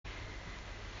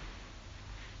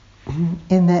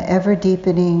in the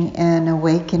ever-deepening and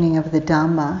awakening of the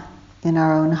Dhamma in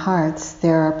our own hearts,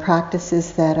 there are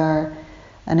practices that are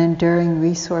an enduring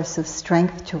resource of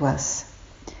strength to us.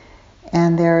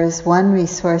 And there is one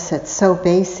resource that's so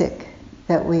basic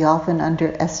that we often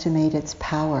underestimate its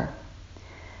power.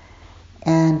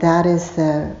 And that is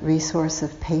the resource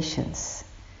of patience.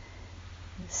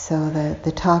 So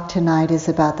the talk tonight is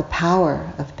about the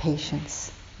power of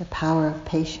patience, the power of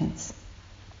patience.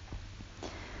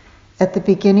 At the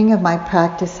beginning of my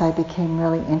practice, I became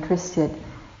really interested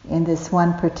in this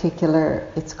one particular,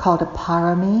 it's called a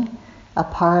parami. A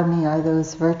parami are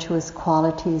those virtuous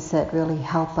qualities that really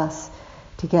help us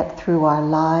to get through our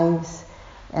lives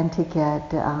and to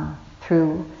get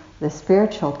through the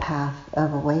spiritual path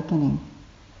of awakening.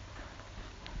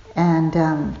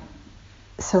 And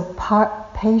so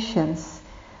patience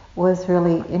was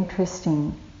really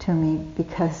interesting to me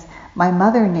because my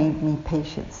mother named me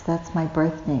Patience. That's my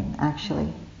birth name,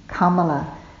 actually.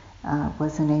 Kamala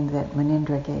was a name that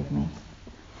Munindra gave me.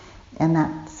 And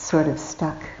that sort of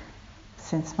stuck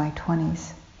since my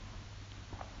 20s.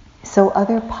 So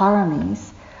other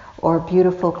paramis, or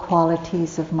beautiful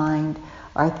qualities of mind,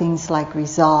 are things like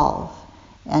resolve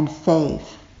and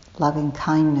faith, loving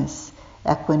kindness,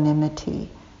 equanimity,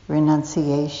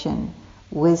 renunciation,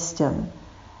 wisdom,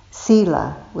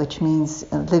 sila, which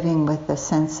means living with a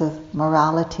sense of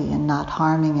morality and not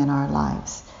harming in our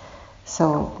lives.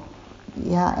 So,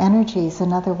 yeah, energy is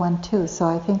another one too. So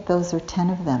I think those are 10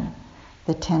 of them,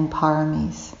 the 10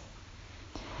 paramis.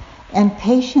 And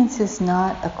patience is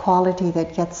not a quality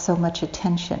that gets so much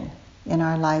attention in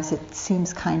our lives. It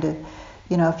seems kind of,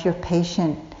 if you're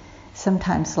patient,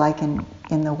 sometimes like in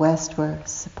the West, we're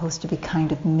supposed to be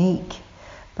kind of meek.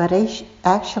 But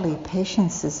actually,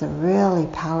 patience is a really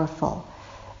powerful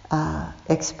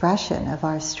expression of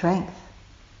our strength.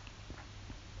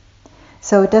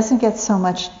 So it doesn't get so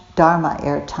much Dharma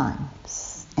airtime.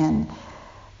 And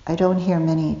I don't hear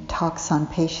many talks on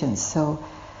patience. So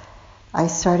I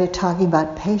started talking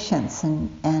about patience,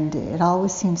 and it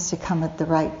always seems to come at the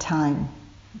right time.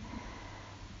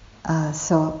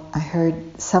 So I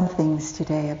heard some things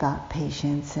today about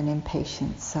patience and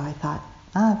impatience. So I thought,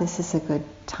 this is a good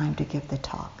time to give the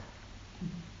talk.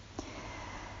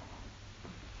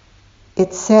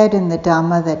 It's said in the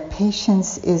Dhamma that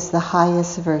patience is the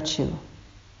highest virtue.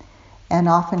 And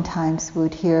oftentimes we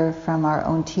would hear from our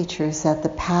own teachers that the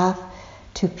path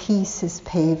to peace is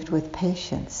paved with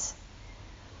patience.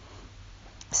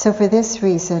 So for this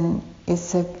reason,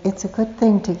 it's a good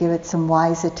thing to give it some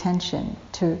wise attention.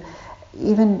 To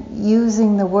even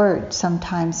using the word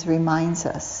sometimes reminds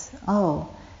us,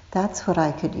 that's what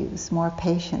I could use, more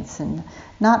patience, and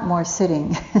not more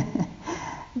sitting,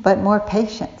 but more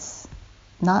patience.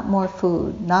 Not more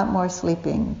food, not more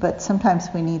sleeping, but sometimes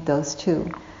we need those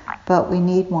too. But we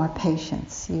need more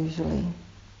patience, usually.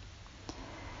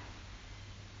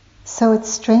 So it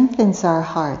strengthens our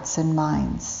hearts and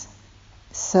minds,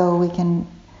 so we can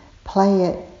play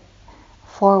it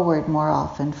forward more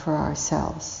often for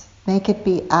ourselves. Make it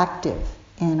be active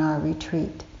in our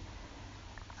retreat.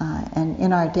 And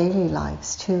in our daily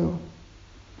lives too.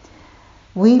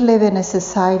 We live in a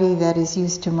society that is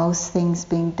used to most things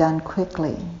being done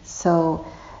quickly. So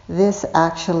this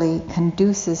actually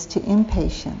conduces to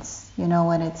impatience,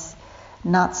 when it's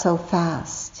not so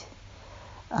fast.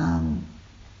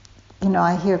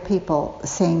 I hear people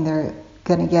saying they're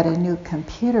going to get a new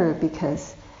computer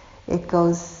because it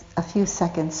goes a few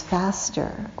seconds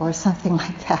faster or something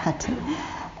like that.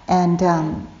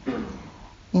 And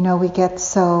we get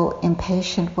so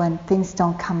impatient when things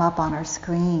don't come up on our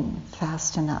screen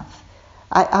fast enough.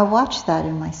 I watch that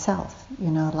in myself,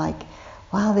 like,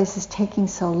 wow, this is taking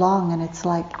so long, and it's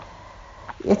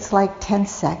like 10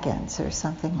 seconds or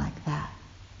something like that.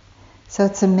 So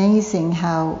it's amazing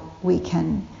how we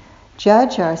can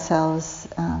judge ourselves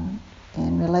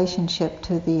in relationship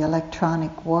to the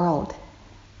electronic world.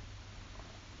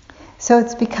 So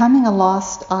it's becoming a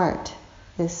lost art,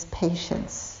 this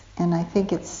patience. And I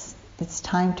think it's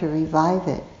time to revive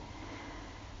it.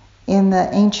 In the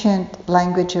ancient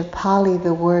language of Pali,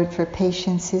 the word for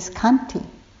patience is khanti.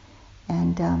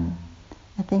 And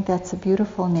I think that's a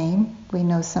beautiful name. We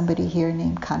know somebody here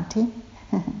named Khanti.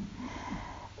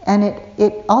 And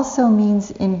it also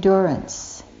means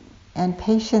endurance. And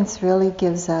patience really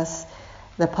gives us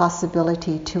the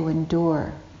possibility to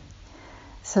endure.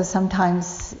 So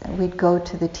sometimes we'd go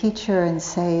to the teacher and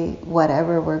say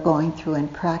whatever we're going through in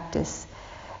practice,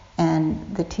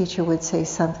 and the teacher would say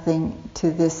something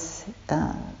to this,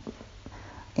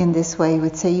 in this way. He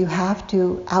would say, you have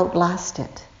to outlast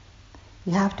it.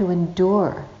 You have to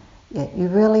endure it. You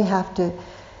really have to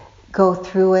go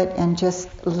through it and just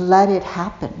let it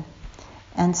happen.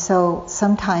 And so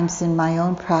sometimes in my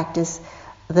own practice,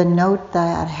 the note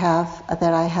that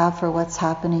I have for what's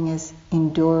happening is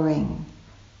enduring,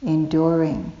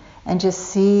 and just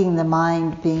seeing the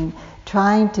mind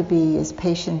trying to be as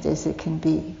patient as it can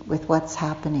be with what's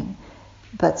happening.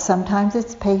 But sometimes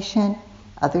it's patient,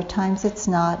 other times it's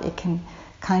not. It can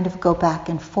kind of go back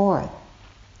and forth.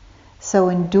 So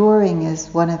enduring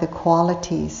is one of the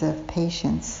qualities of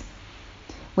patience.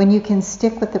 When you can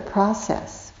stick with the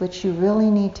process, which you really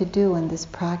need to do in this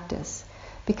practice,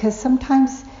 because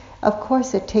sometimes, of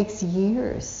course, it takes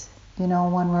years,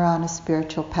 when we're on a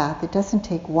spiritual path. It doesn't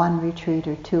take one retreat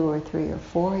or 2 or 3 or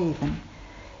 4 even.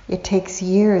 It takes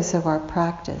years of our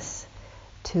practice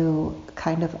to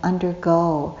kind of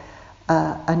undergo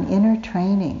an inner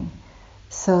training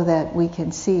so that we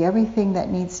can see everything that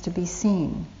needs to be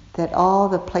seen, that all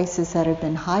the places that have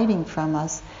been hiding from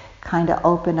us kind of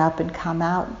open up and come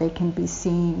out. They can be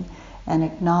seen and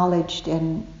acknowledged,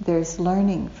 and there's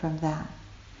learning from that.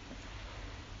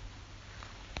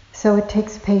 So it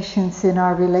takes patience in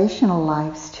our relational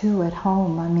lives too, at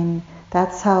home. I mean,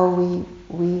 that's how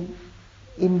we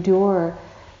endure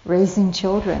raising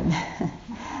children.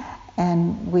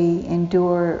 And we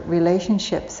endure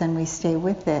relationships and we stay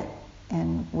with it.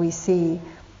 And we see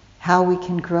how we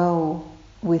can grow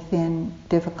within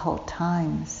difficult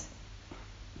times.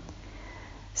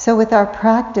 So with our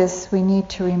practice, we need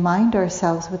to remind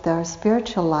ourselves, with our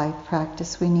spiritual life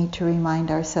practice, we need to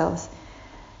remind ourselves,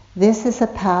 this is a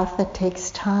path that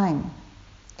takes time,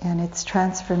 and its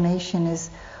transformation is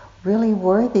really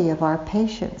worthy of our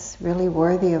patience, really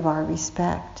worthy of our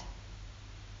respect.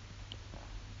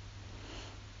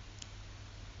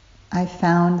 I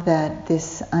found that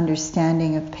this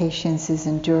understanding of patience as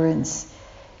endurance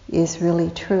is really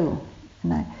true.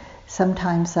 And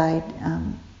sometimes I'd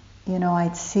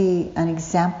see an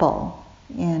example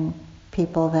in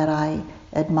people that I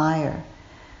admire.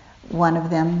 One of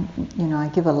them, I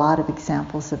give a lot of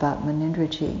examples about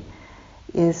Munindraji,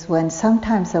 is when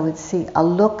sometimes I would see a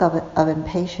look of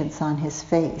impatience on his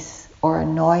face or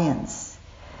annoyance.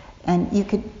 And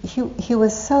he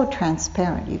was so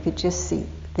transparent, you could just see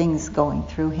things going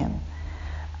through him.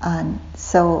 And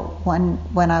so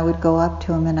when I would go up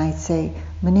to him and I'd say,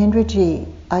 Munindraji,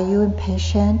 are you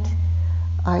impatient?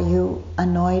 Are you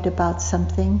annoyed about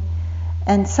something?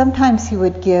 And sometimes he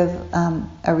would give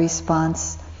a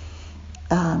response,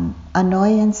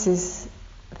 annoyance is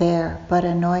there, but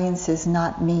annoyance is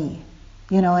not me.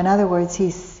 In other words, he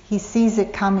sees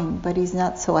it coming, but he's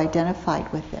not so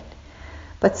identified with it.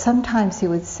 But sometimes he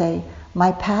would say,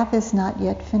 my path is not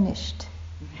yet finished.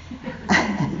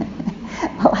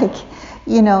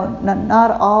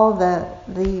 Not all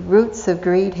the roots of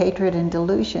greed, hatred, and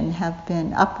delusion have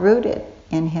been uprooted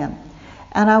in him.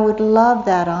 And I would love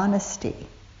that honesty.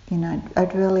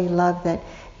 I'd really love that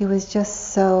he was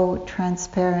just so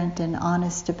transparent and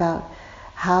honest about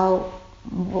how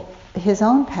his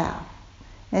own path.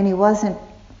 And he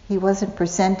wasn't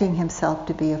presenting himself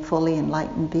to be a fully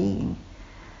enlightened being.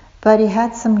 But he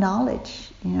had some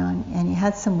knowledge, and he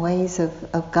had some ways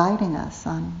of guiding us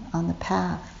on the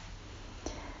path.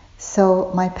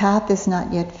 So my path is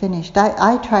not yet finished.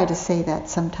 I try to say that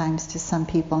sometimes to some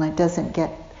people, and it doesn't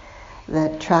get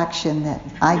the traction that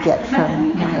I get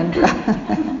from Munindra.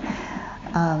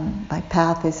 My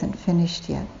path isn't finished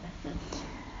yet.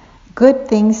 Good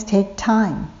things take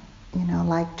time.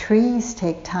 Like trees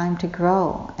take time to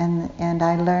grow. And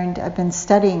I learned, I've been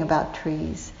studying about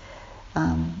trees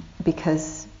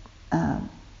because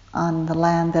on the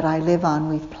land that I live on,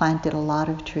 we've planted a lot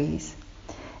of trees.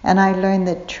 And I learned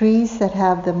that trees that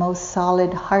have the most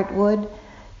solid heartwood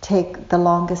take the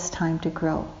longest time to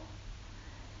grow.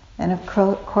 And of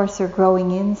course they're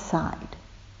growing inside,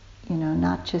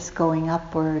 not just going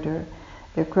upward, or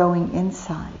they're growing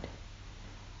inside.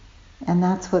 And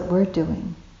that's what we're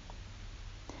doing.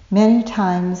 Many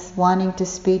times wanting to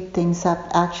speed things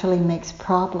up actually makes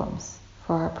problems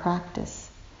for our practice.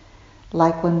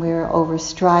 Like when we're over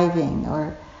striving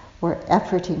or we're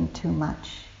efforting too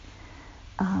much.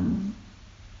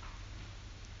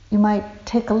 You might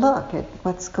take a look at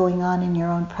what's going on in your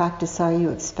own practice. Are you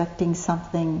expecting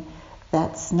something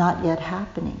that's not yet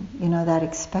happening? That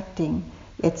expecting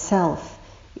itself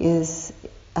is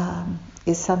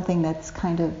something that's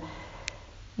kind of,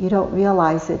 you don't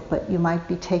realize it, but you might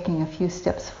be taking a few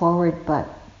steps forward, but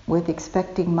with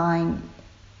expecting mind,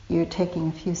 you're taking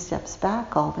a few steps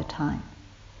back all the time.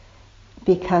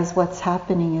 Because what's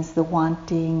happening is the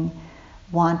wanting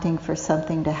for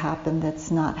something to happen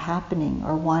that's not happening,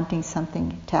 or wanting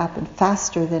something to happen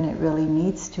faster than it really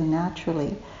needs to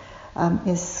naturally,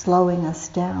 is slowing us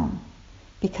down.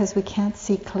 because we can't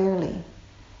see clearly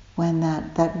when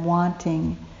that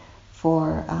wanting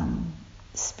for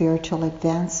spiritual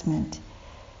advancement.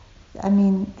 I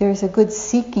mean, there's a good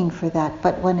seeking for that,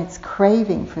 but when it's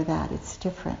craving for that, it's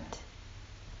different.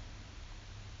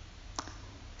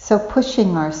 So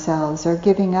pushing ourselves or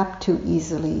giving up too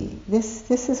easily, this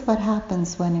is what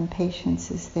happens when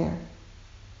impatience is there.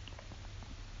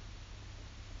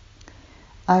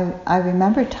 I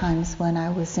remember times when I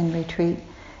was in retreat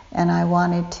and I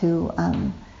wanted to,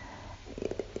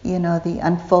 the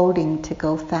unfolding to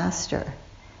go faster.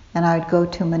 And I would go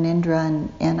to Munindra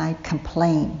and I'd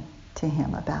complain to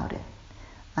him about it.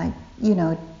 I'd,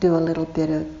 do a little bit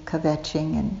of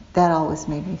kvetching, and that always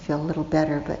made me feel a little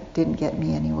better, but didn't get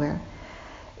me anywhere.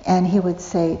 And he would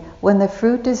say, when the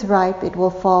fruit is ripe, it will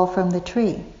fall from the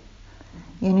tree.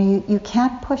 You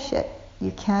can't push it.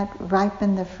 You can't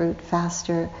ripen the fruit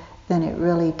faster than it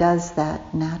really does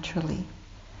that naturally.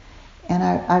 And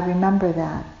I remember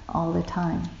that all the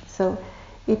time. So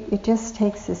it just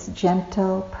takes this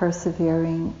gentle,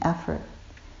 persevering effort.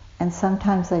 And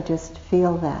sometimes I just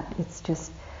feel that. It's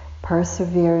just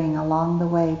persevering along the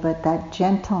way, but that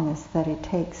gentleness that it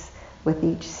takes with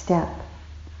each step.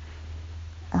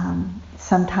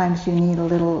 Sometimes you need a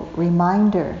little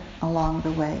reminder along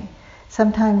the way.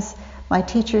 Sometimes my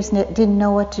teachers didn't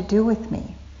know what to do with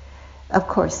me. Of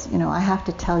course, I have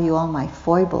to tell you all my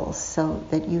foibles so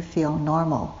that you feel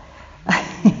normal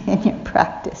in your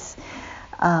practice.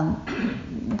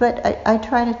 But I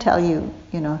try to tell you,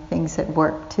 things that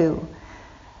work too.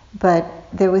 But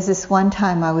there was this one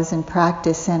time I was in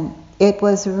practice and it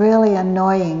was really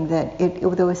annoying that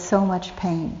there was so much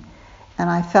pain. And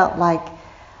I felt like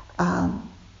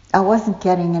I wasn't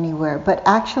getting anywhere. But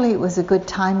actually it was a good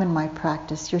time in my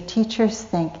practice. Your teachers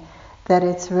think that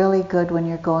it's really good when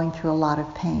you're going through a lot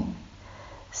of pain.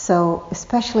 So,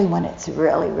 especially when it's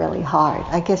really, really hard.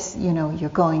 I guess, you're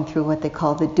going through what they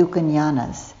call the dukkha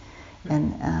jnanas.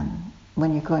 And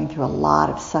when you're going through a lot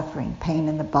of suffering, pain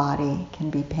in the body, can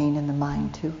be pain in the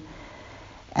mind too.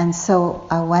 And so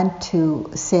I went to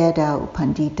Sayadaw U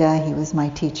Pandita, he was my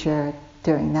teacher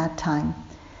during that time.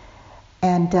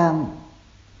 And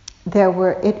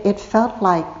it felt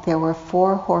like there were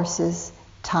 4 horses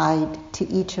tied to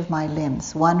each of my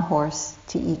limbs, 1 horse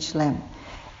to each limb.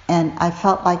 And I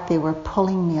felt like they were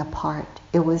pulling me apart.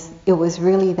 It was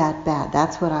really that bad.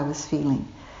 That's what I was feeling.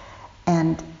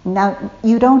 And now,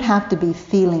 you don't have to be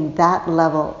feeling that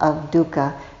level of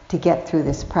dukkha to get through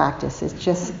this practice. It's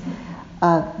just,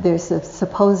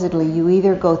 supposedly, you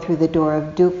either go through the door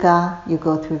of dukkha, you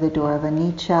go through the door of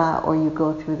anicca, or you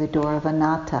go through the door of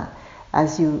anatta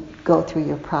as you go through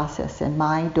your process. And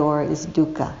my door is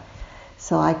dukkha.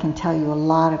 So I can tell you a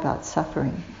lot about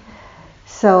suffering.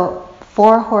 So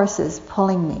 4 horses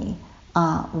pulling me,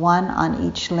 1 on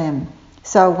each limb.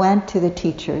 So I went to the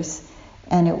teachers,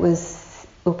 and it was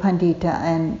U Pandita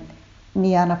and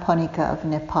Nyanaponika of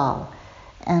Nepal.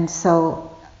 And so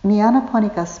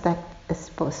Nyanaponika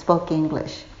spoke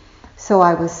English. So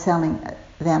I was telling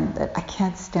them that I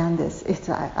can't stand this.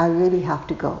 I really have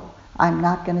to go. I'm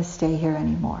not going to stay here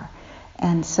anymore.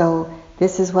 And so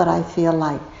this is what I feel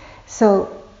like. So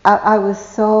I was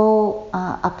so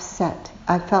upset.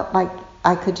 I felt like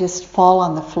I could just fall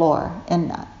on the floor.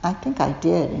 And I think I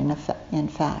did, in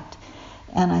fact.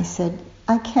 And I said,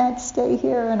 I can't stay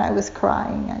here. And I was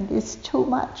crying. And it's too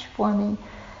much for me.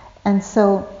 And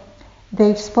so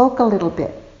they spoke a little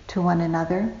bit to one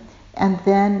another. And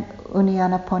then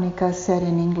Unyanaponika said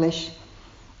in English,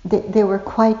 they were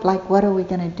quite like, what are we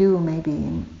going to do maybe?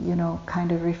 And,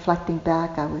 kind of reflecting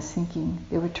back, I was thinking,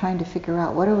 they were trying to figure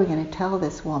out, what are we going to tell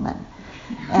this woman?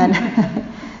 And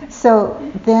so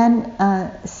then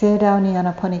Sayadaw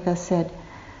Nyanaponika said,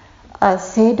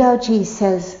 Sayadaw-ji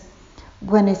says,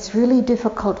 when it's really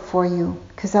difficult for you,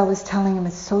 because I was telling him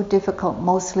it's so difficult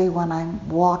mostly when I'm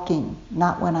walking,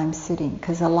 not when I'm sitting,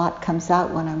 because a lot comes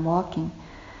out when I'm walking.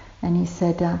 And he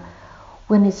said,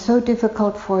 when it's so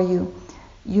difficult for you,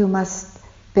 you must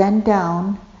bend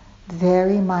down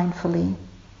very mindfully,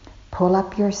 pull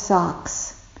up your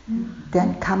socks,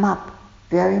 then come up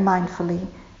very mindfully,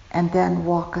 and then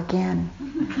walk again.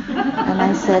 And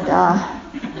I said,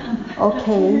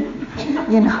 okay,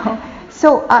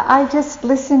 So I just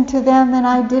listened to them and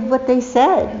I did what they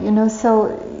said, So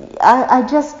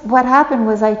what happened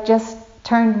was I just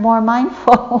turned more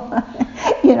mindful.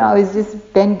 I was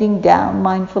just bending down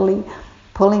mindfully,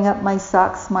 pulling up my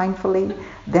socks mindfully,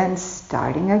 then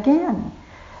starting again.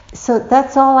 So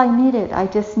that's all I needed. I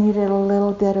just needed a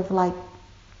little bit of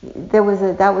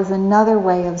that was another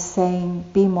way of saying,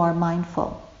 be more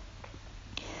mindful.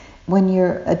 when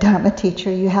you're a Dharma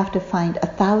teacher, you have to find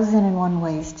 1,001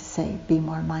 ways to say, be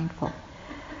more mindful.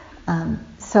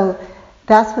 So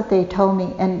that's what they told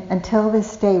me. And until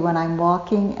this day, when I'm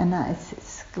walking and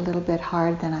it's a little bit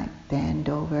hard, then I bend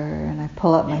over and I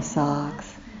pull up my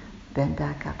socks, bend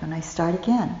back up, and I start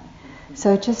again.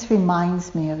 So it just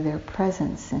reminds me of their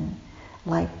presence and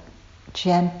like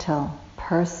gentle,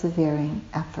 persevering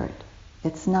effort.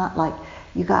 It's not like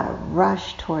you got to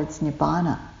rush towards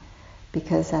Nibbana,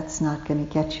 because that's not going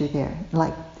to get you there.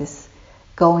 Like this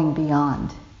going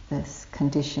beyond this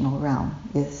conditional realm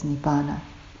is Nibbana.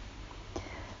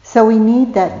 So we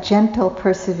need that gentle,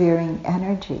 persevering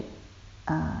energy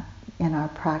in our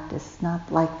practice.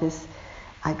 Not like this,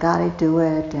 I got to do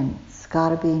it and it's got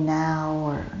to be now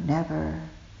or never.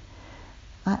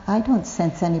 I don't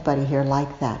sense anybody here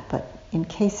like that, but in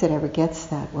case it ever gets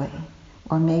that way,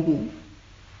 or maybe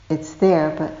it's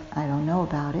there, but I don't know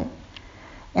about it.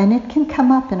 And it can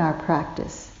come up in our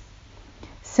practice.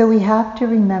 So we have to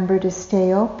remember to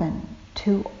stay open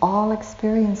to all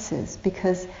experiences,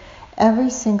 because every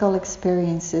single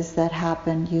experiences that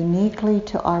happen uniquely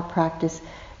to our practice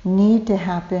need to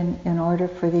happen in order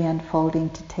for the unfolding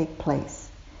to take place.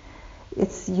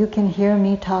 You can hear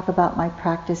me talk about my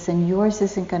practice, and yours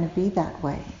isn't going to be that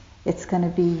way. It's going to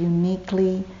be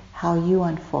uniquely how you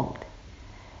unfold.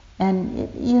 And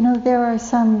there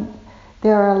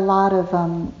are a lot of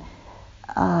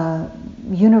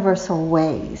universal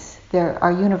ways. There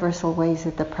are universal ways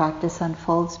that the practice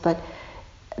unfolds, but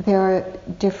there are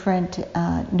different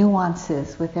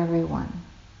nuances with everyone.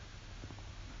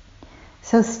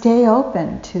 So stay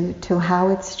open to how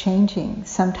it's changing.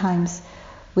 Sometimes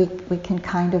we can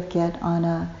kind of get in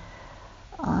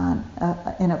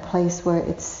a place where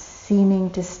it's seeming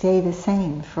to stay the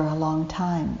same for a long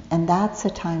time, and that's a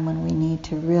time when we need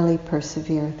to really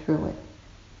persevere through it.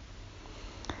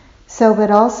 So,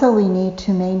 but also we need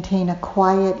to maintain a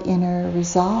quiet inner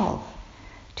resolve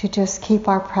to just keep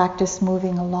our practice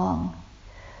moving along.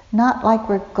 Not like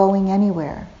we're going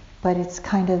anywhere, but it's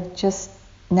kind of just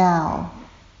now,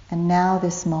 and now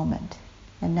this moment,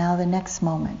 and now the next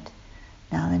moment,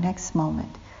 now the next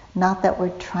moment. Not that we're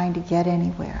trying to get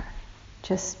anywhere,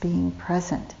 just being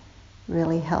present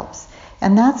really helps.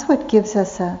 And that's what gives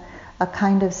us a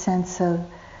kind of sense of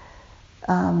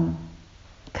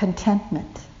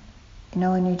contentment.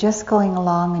 And you're just going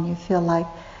along and you feel like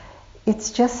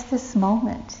it's just this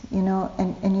moment,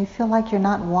 and you feel like you're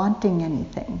not wanting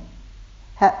anything.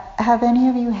 Have any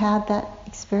of you had that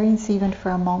experience even for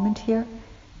a moment here?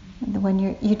 When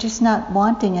you're just not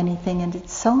wanting anything, and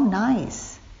it's so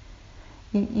nice.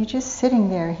 You're just sitting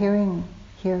there hearing,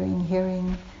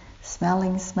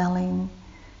 smelling,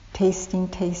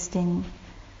 tasting,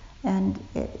 and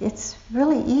it's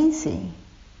really easy.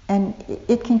 And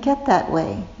it can get that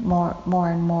way more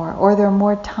and more, or there are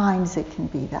more times it can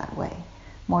be that way,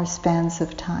 more spans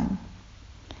of time.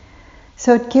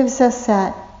 So it gives us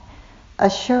that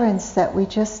assurance that we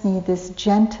just need this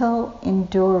gentle,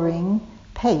 enduring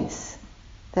pace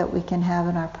that we can have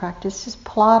in our practice. Just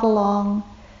plod along,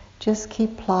 just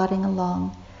keep plodding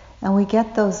along. And we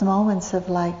get those moments of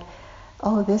like,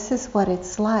 oh, this is what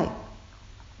it's like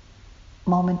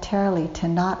momentarily to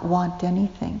not want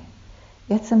anything.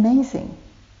 It's amazing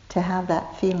to have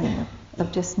that feeling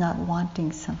of just not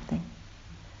wanting something.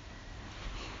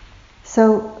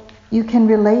 So you can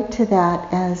relate to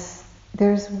that as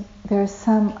there's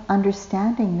some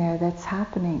understanding there that's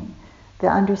happening. The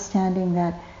understanding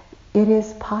that it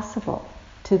is possible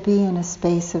to be in a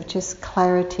space of just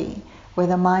clarity where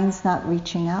the mind's not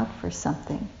reaching out for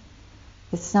something.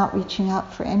 It's not reaching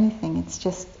out for anything. It's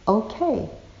just okay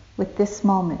with this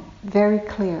moment, very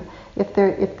clear. If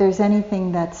there's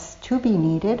anything that's to be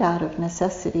needed out of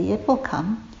necessity, it will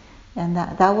come, and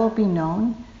that will be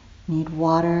known. We need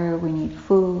water, we need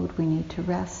food, we need to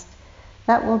rest.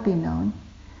 That will be known.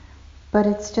 But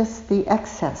it's just the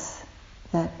excess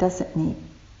that doesn't need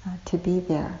to be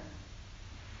there.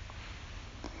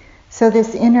 So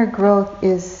this inner growth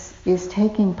is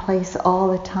taking place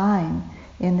all the time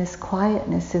in this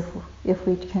quietness, if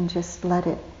we can just let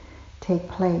it take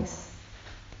place.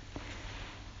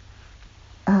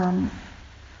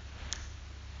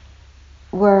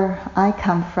 Where I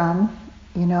come from,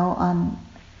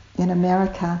 in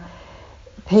America,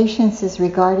 patience is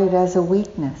regarded as a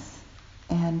weakness,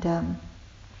 and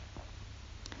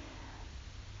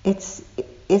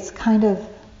it's kind of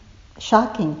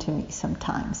shocking to me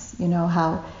sometimes.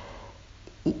 How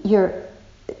you're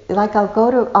like,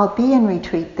 I'll be in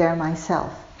retreat there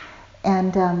myself,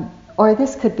 and or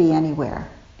this could be anywhere.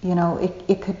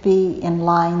 It could be in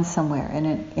line somewhere,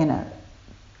 in a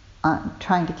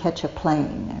trying to catch a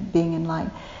plane and being in line,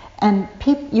 And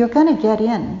you're going to get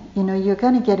in, you're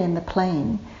going to get in the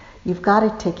plane. You've got a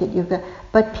ticket,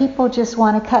 but people just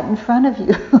want to cut in front of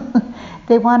you.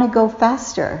 They want to go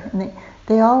faster. And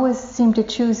they always seem to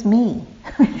choose me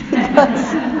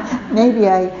because maybe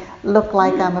I look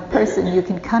like I'm a person you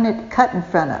can cut in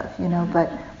front of,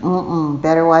 but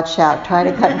better watch out. Try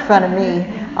to cut in front of me.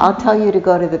 I'll tell you to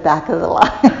go to the back of the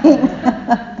line.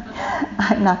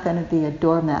 I'm not going to be a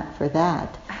doormat for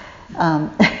that.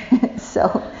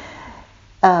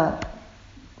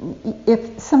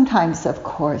 If sometimes, of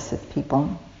course, if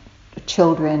people,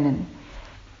 children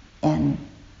and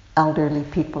elderly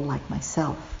people like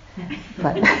myself,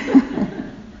 but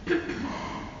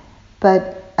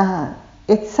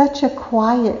it's such a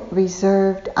quiet,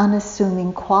 reserved,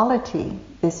 unassuming quality,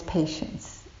 this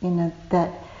patience,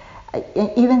 that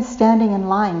even standing in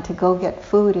line to go get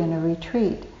food in a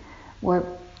retreat, where,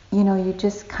 you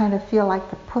just kind of feel like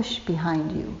the push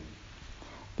behind you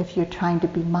if you're trying to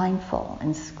be mindful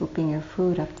and scooping your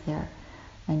food up there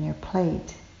on your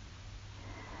plate.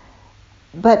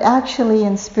 But actually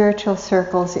in spiritual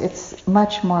circles, it's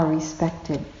much more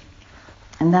respected.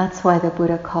 And that's why the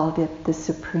Buddha called it the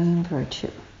supreme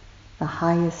virtue, the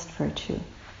highest virtue.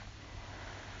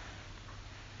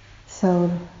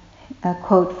 So, a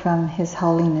quote from His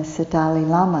Holiness the Dalai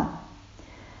Lama.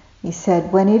 He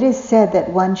said, "When it is said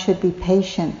that one should be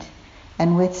patient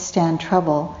and withstand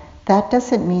trouble, that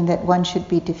doesn't mean that one should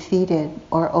be defeated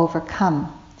or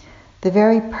overcome. The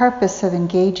very purpose of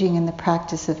engaging in the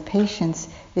practice of patience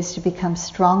is to become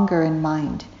stronger in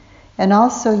mind, and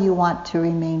also you want to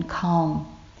remain calm.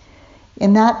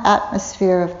 In that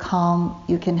atmosphere of calm,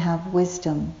 you can have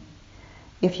wisdom.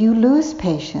 If you lose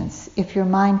patience, if your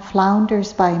mind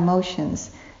flounders by emotions,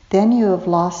 then you have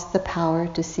lost the power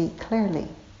to see clearly.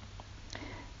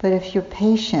 But if you're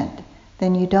patient,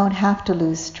 then you don't have to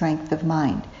lose strength of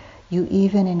mind. You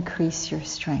even increase your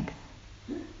strength."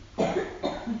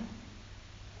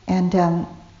 And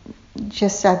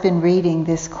I've been reading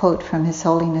this quote from His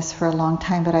Holiness for a long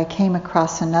time, but I came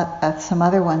across some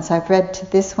other ones. I've read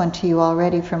this one to you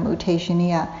already from U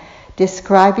Tejaniya,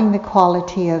 describing the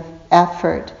quality of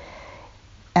effort.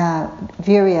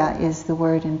 Virya is the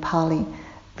word in Pali.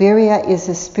 Virya is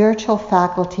a spiritual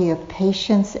faculty of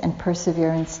patience and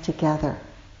perseverance together.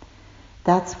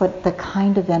 That's what the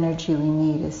kind of energy we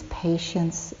need, is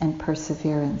patience and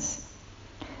perseverance.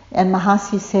 And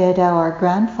Mahasi Sayadaw, our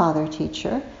grandfather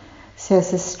teacher,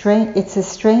 says it's a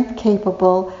strength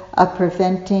capable of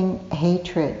preventing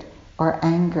hatred or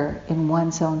anger in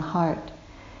one's own heart.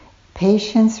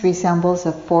 Patience resembles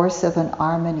a force of an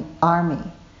army,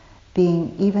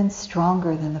 being even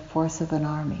stronger than the force of an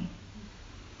army.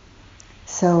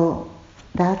 So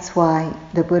that's why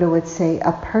the Buddha would say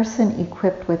a person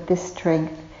equipped with this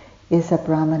strength is a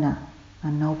brahmana, a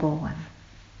noble one.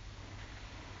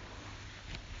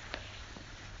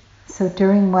 So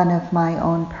during one of my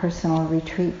own personal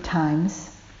retreat times,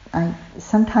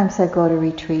 sometimes I go to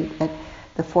retreat at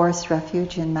the Forest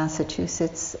Refuge in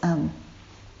Massachusetts,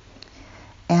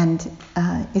 and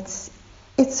it's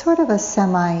sort of a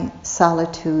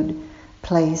semi-solitude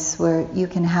place where you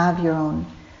can have your own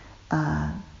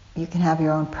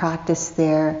practice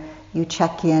there. You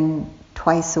check in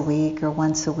twice a week or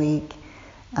once a week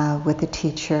with a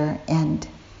teacher, and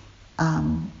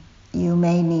you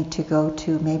may need to go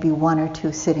to maybe 1 or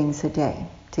 2 sittings a day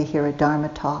to hear a Dharma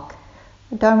talk.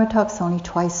 The Dharma talk's only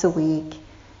twice a week,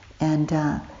 and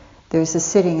there's a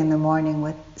sitting in the morning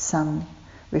with some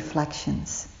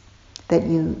reflections that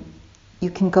you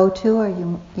can go to or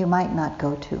you might not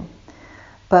go to.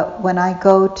 But when I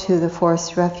go to the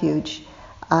Forest Refuge,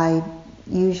 I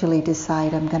usually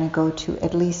decide I'm going to go to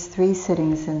at least 3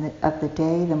 sittings of the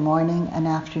day, the morning, an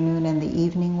afternoon, and the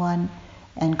evening one,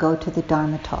 and go to the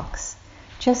Dharma talks,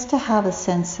 just to have a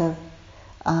sense of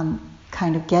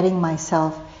kind of getting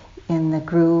myself in the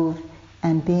groove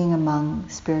and being among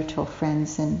spiritual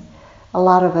friends. And a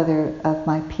lot of other of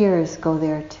my peers go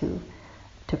there to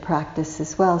practice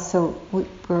as well, so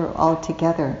we're all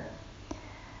together.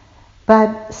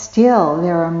 But still,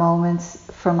 there are moments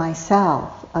for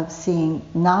myself of seeing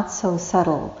not so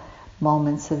subtle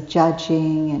moments of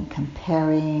judging and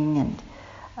comparing and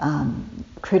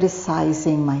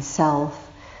criticizing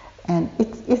myself, and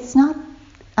it's not.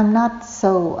 I'm not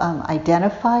so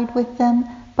identified with them,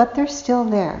 but they're still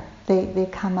there. They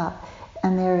come up,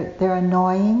 and they're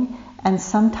annoying, and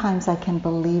sometimes I can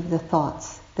believe the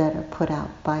thoughts that are put out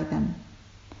by them.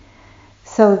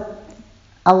 So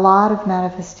a lot of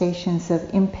manifestations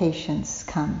of impatience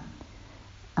come,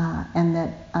 and that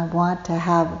I want to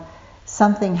have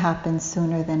something happen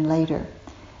sooner than later.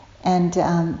 And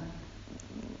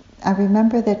I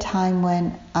remember the time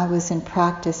when I was in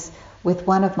practice with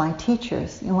one of my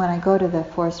teachers. And when I go to the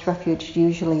forest refuge,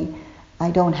 usually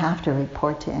I don't have to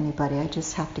report to anybody. I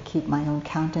just have to keep my own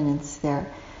countenance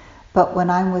there. But when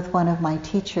I'm with one of my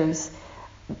teachers,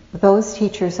 those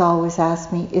teachers always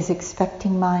ask me, is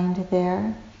expecting mind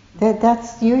there?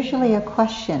 That's usually a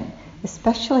question,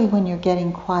 especially when you're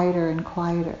getting quieter and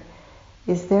quieter.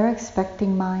 Is there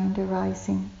expecting mind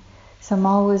arising? So I'm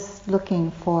always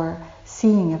looking for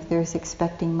seeing if there's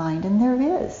expecting mind, and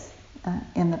there is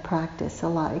in the practice a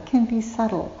lot. It can be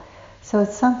subtle. So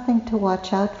it's something to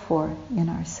watch out for in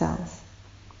ourselves.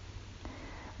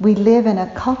 We live in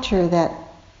a culture that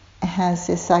has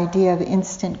this idea of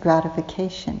instant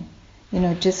gratification.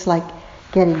 Just like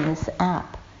getting this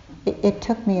app. It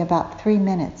took me about 3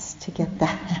 minutes to get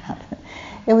that app.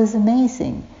 It was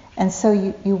amazing. And so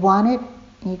you want it,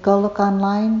 you go look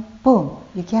online, boom,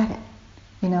 you get it.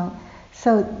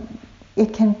 So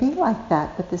it can be like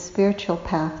that with the spiritual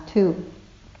path too.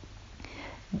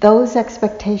 Those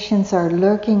expectations are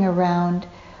lurking around,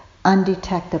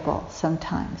 undetectable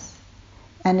sometimes.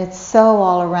 And it's so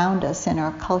all around us in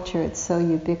our culture, it's so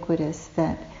ubiquitous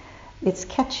that it's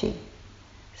catchy.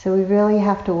 So we really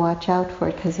have to watch out for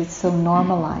it because it's so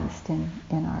normalized in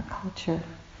our culture.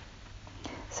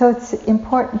 So it's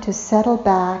important to settle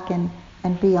back and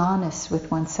be honest with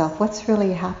oneself. What's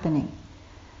really happening?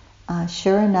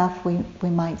 Sure enough, we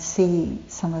might see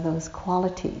some of those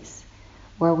qualities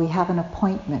where we have an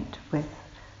appointment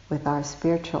with our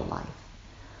spiritual life.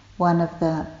 One of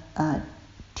the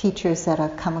teachers that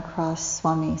I've come across,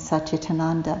 Swami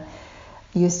Satchitananda,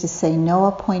 used to say, no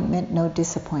appointment, no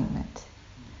disappointment.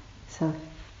 So if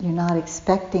you're not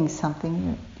expecting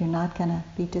something, you're not going to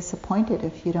be disappointed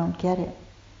if you don't get it.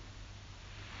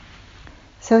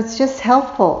 So it's just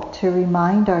helpful to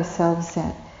remind ourselves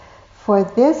that for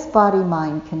this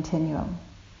body-mind continuum,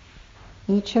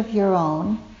 each of your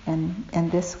own,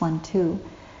 and this one too,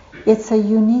 it's a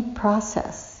unique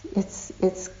process.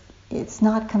 It's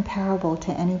not comparable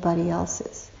to anybody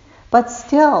else's. But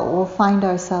still, we'll find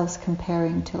ourselves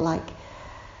comparing to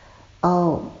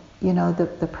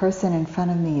the person in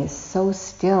front of me is so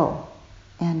still,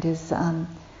 and is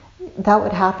that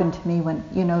would happen to me when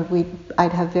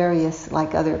I'd have various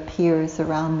other peers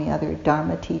around me, other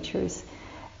Dharma teachers,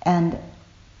 and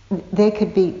they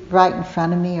could be right in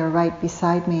front of me or right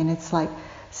beside me, and it's like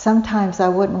sometimes I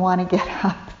wouldn't want to get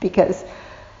up because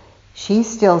she's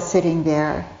still sitting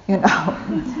there,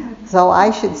 so I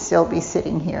should still be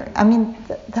sitting here. I mean,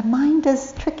 the mind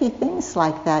does tricky things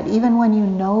like that, even when you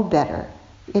know better.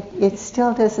 It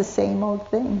still does the same old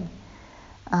thing.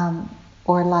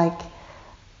 Or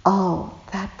oh,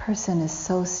 that person is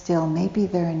so still, maybe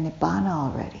they're in Nibbana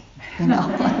already, and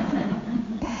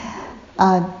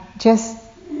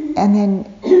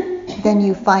then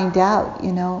you find out,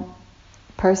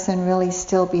 person really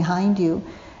still behind you.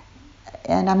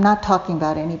 And I'm not talking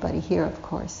about anybody here, of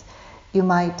course. You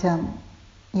might,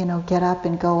 get up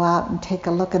and go out and take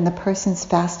a look, and the person's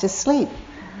fast asleep.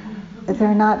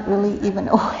 They're not really even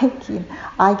awake.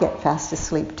 I get fast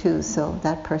asleep too, so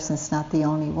that person's not the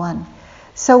only one.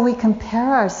 So we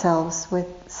compare ourselves with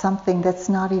something that's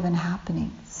not even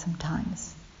happening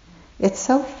sometimes. It's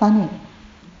so funny.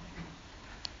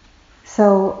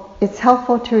 So it's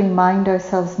helpful to remind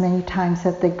ourselves many times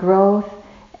that the growth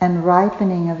and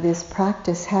ripening of this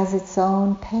practice has its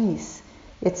own pace,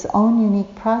 its own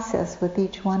unique process with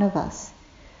each one of us.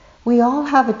 We all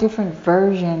have a different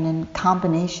version and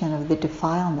combination of the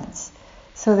defilements.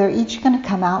 So they're each going to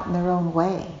come out in their own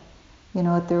way,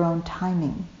 at their own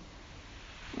timing.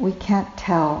 We can't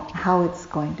tell how it's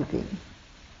going to be.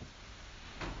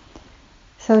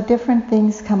 So different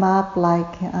things come up,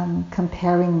 like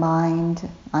comparing mind,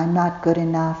 I'm not good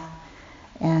enough,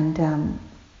 and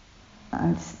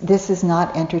this is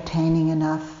not entertaining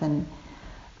enough. And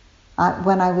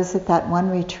when I was at that one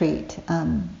retreat,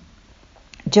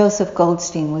 Joseph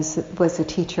Goldstein was a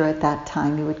teacher at that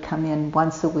time. He would come in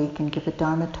once a week and give a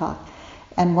Dharma talk.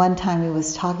 And one time he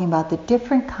was talking about the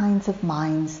different kinds of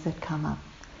minds that come up.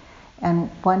 And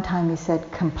one time he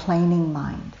said, complaining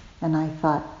mind. And I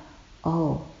thought,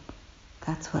 oh,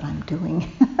 that's what I'm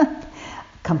doing.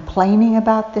 Complaining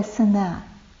about this and that.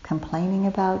 Complaining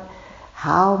about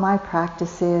how my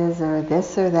practice is, or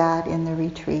this or that in the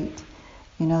retreat.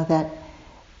 That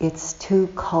it's too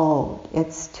cold,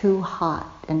 it's too hot.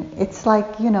 And it's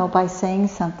like, by saying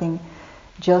something,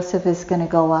 Joseph is going to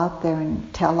go out there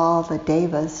and tell all the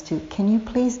devas can you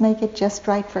please make it just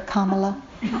right for Kamala?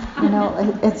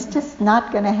 It's just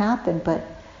not going to happen, but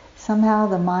somehow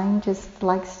the mind just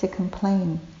likes to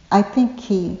complain. I think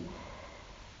he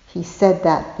he said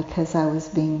that because I was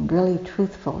being really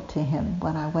truthful to him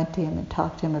when I went to him and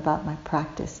talked to him about my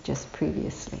practice just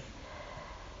previously.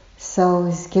 So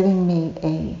he's giving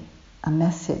me a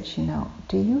message,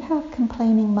 do you have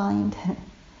complaining mind?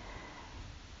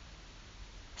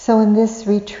 So in this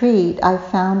retreat, I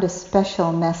found a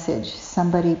special message.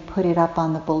 Somebody put it up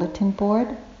on the bulletin board,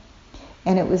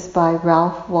 and it was by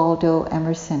Ralph Waldo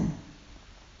Emerson,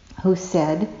 who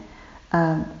said,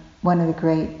 one of the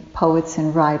great poets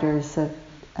and writers of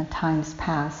times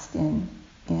past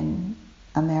in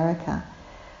America,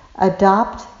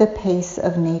 adopt the pace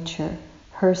of nature.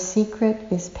 Her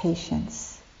secret is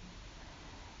patience.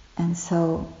 And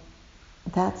so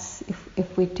that's,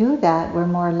 if we do that, we're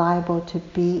more liable to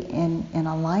be in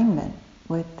alignment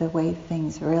with the way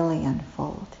things really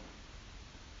unfold.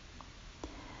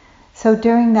 So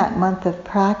during that month of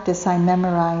practice, I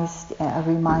memorized a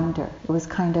reminder. It was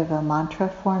kind of a mantra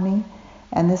for me,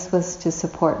 and this was to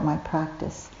support my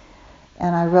practice.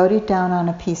 And I wrote it down on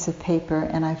a piece of paper,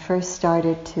 and I first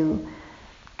started to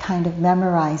kind of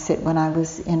memorize it when I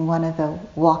was in one of the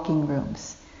walking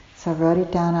rooms. So I wrote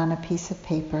it down on a piece of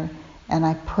paper, and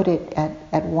I put it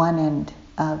at one end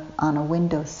on a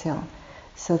windowsill,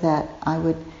 so that I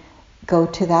would go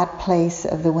to that place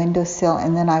of the windowsill,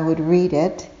 and then I would read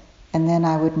it, and then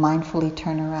I would mindfully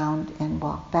turn around and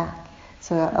walk back.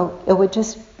 So it would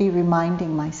just be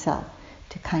reminding myself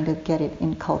to kind of get it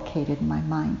inculcated in my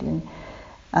mind.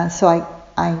 And so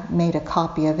I made a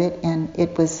copy of it, and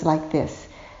it was like this.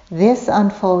 This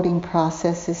unfolding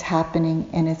process is happening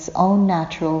in its own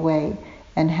natural way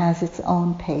and has its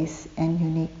own pace and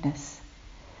uniqueness.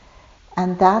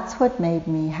 And that's what made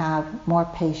me have more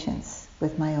patience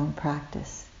with my own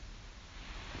practice.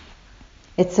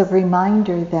 It's a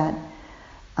reminder that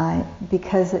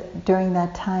because during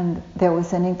that time there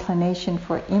was an inclination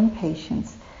for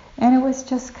impatience, and it was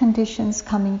just conditions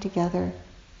coming together.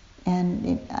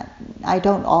 And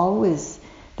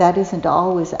that isn't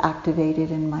always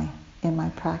activated in my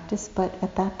practice, but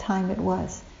at that time it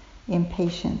was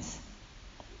impatience.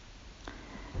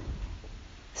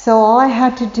 So all I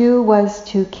had to do was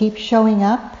to keep showing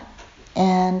up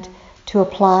and to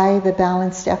apply the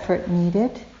balanced effort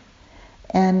needed,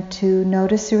 and to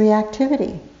notice the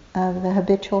reactivity of the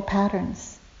habitual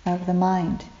patterns of the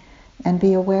mind and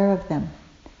be aware of them.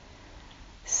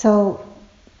 So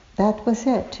that was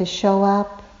it, to show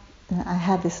up. I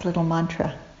had this little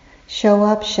mantra: show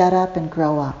up, shut up, and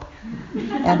grow up.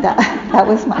 And that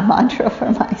was my mantra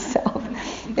for myself.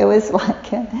 It was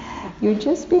like, you're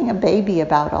just being a baby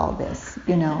about all this,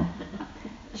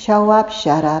 Show up,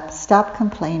 shut up, stop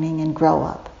complaining, and grow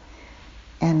up.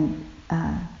 And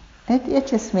it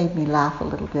just made me laugh a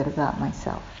little bit about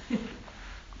myself.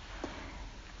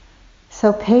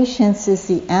 So patience is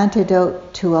the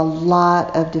antidote to a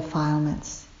lot of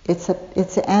defilements. It's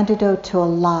an antidote to a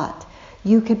lot.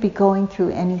 You could be going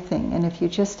through anything, and if you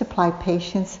just apply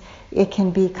patience, it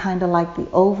can be kind of like the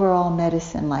overall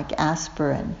medicine, like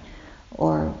aspirin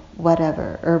or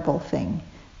whatever herbal thing,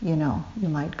 you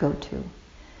might go to.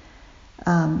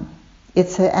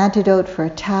 It's an antidote for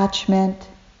attachment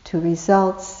to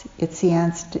results. It's the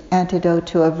antidote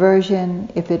to aversion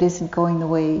if it isn't going the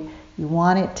way you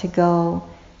want it to go.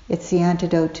 It's the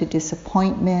antidote to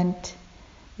disappointment.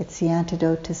 It's the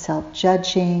antidote to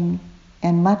self-judging,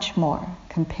 and much more,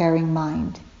 comparing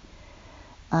mind.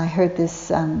 I heard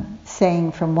this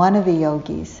saying from one of the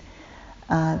yogis,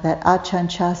 that Ajahn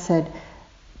Chah said,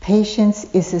 patience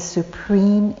is a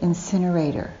supreme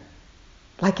incinerator.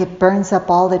 Like it burns up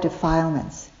all the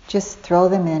defilements. Just throw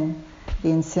them in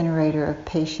the incinerator of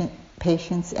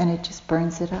patience, and it just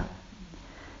burns it up.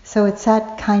 So it's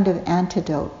that kind of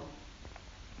antidote.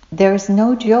 There's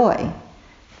no joy,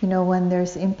 when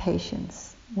there's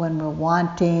impatience, when we're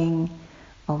wanting,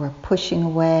 or we're pushing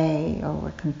away, or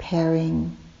we're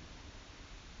comparing.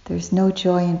 There's no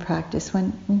joy in practice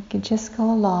when you can just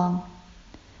go along,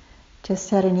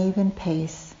 just at an even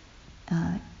pace.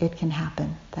 It can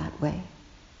happen that way.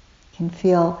 You can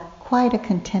feel quite a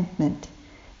contentment.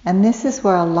 And this is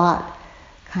where a lot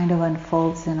kind of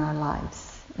unfolds in our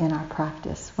lives, in our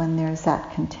practice, when there's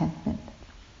that contentment.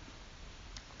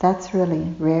 That's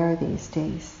really rare these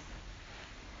days.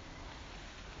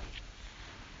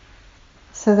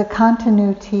 So the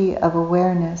continuity of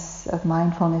awareness, of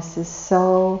mindfulness, is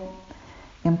so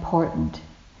important.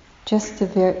 Just a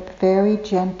very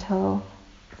gentle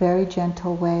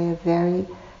way, a very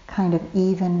kind of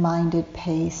even-minded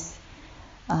pace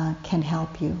can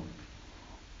help you.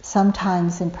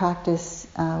 Sometimes in practice,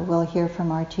 we'll hear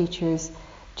from our teachers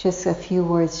just a few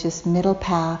words, just middle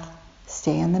path,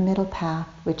 stay in the middle path,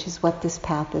 which is what this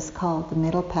path is called, the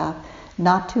middle path.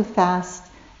 Not too fast,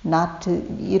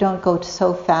 You don't go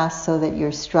so fast so that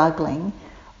you're struggling,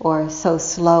 or so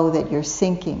slow that you're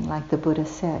sinking, like the Buddha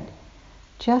said.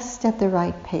 Just at the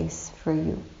right pace for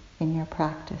you in your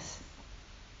practice.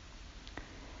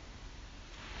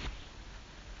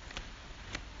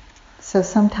 So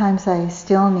sometimes I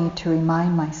still need to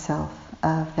remind myself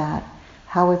of that,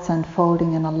 how it's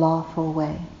unfolding in a lawful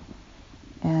way.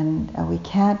 And we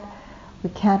can't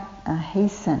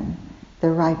hasten the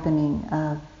ripening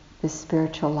of the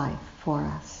spiritual life for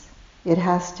us. It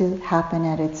has to happen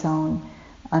at its own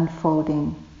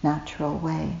unfolding, natural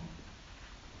way.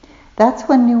 That's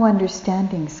when new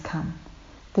understandings come.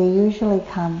 They usually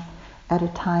come at a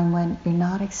time when you're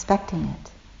not expecting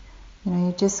it.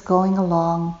 You're just going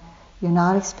along, you're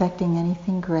not expecting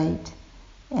anything great,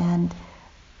 and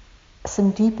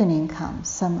some deepening comes,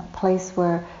 some place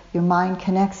where your mind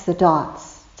connects the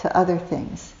dots to other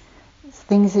things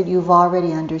that you've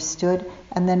already understood,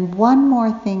 and then one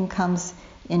more thing comes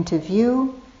into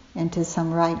view, into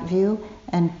some right view,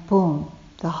 and boom,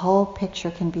 the whole picture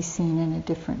can be seen in a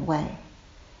different way.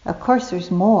 Of course, there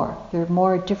are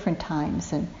more different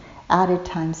times and added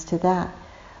times to that,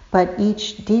 but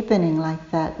each deepening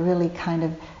like that really kind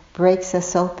of breaks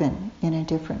us open in a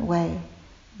different way.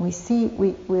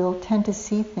 We'll tend to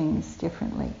see things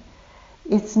differently.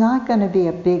 It's not going to be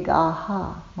a big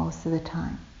aha most of the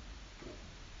time.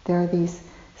 There are these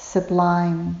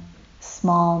sublime,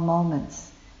 small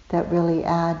moments that really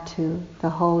add to the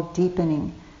whole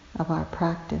deepening of our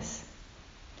practice.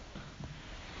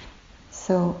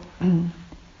 So,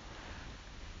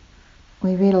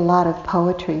 we read a lot of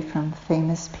poetry from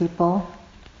famous people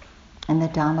in the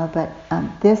Dhamma, but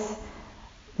this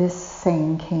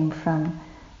saying came from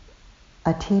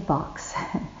a tea box.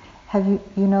 Have you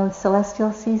know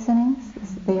celestial seasonings?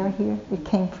 They are here. It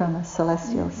came from a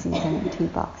celestial seasoning tea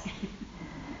box.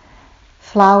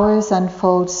 Flowers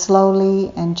unfold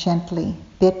slowly and gently,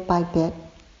 bit by bit,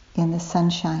 in the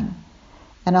sunshine,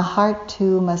 and a heart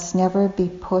too must never be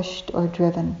pushed or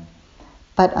driven,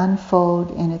 but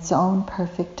unfold in its own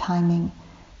perfect timing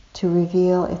to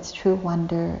reveal its true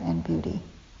wonder and beauty.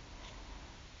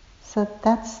 So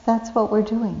that's what we're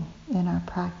doing in our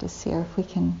practice here. If we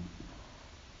can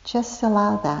just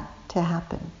allow that to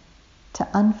happen, to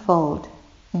unfold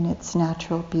in its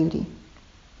natural beauty.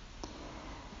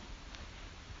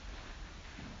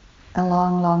 A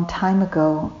long, long time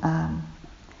ago,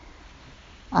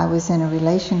 I was in a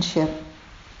relationship,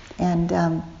 and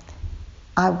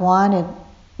I wanted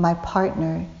my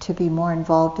partner to be more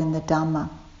involved in the Dhamma.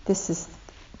 This is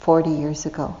 40 years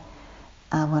ago,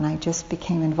 when I just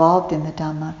became involved in the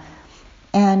Dhamma.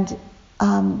 And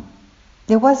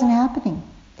it wasn't happening.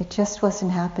 It just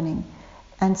wasn't happening.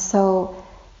 And so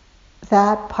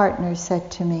that partner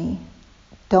said to me,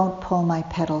 "Don't pull my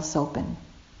petals open."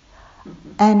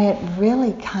 And it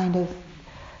really kind of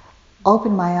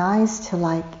opened my eyes to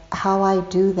like how I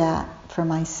do that for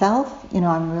myself.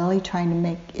 I'm really trying to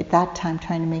make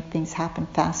things happen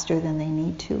faster than they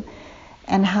need to.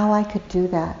 And how I could do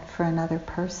that for another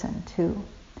person too.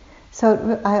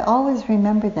 So I always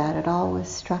remember that. It always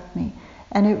struck me.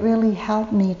 And it really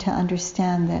helped me to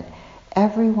understand that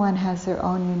everyone has their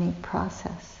own unique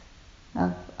process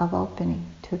of opening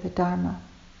to the Dharma.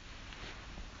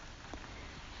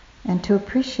 And to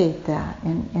appreciate that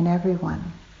in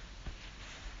everyone.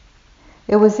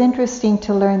 It was interesting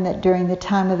to learn that during the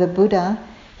time of the Buddha,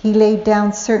 he laid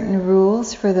down certain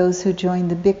rules for those who joined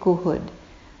the bhikkhuhood,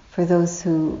 for those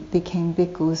who became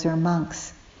bhikkhus or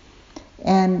monks.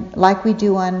 And like we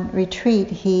do on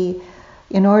retreat,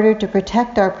 in order to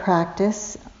protect our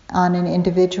practice on an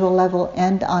individual level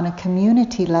and on a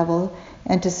community level,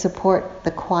 and to support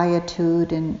the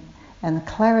quietude and the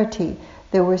clarity,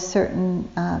 there were certain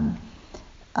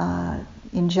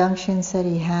injunctions that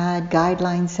he had,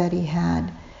 guidelines that he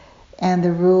had, and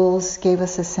the rules gave a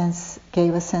sense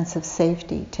of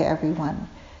safety to everyone,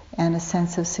 and a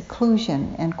sense of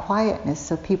seclusion and quietness,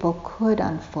 so people could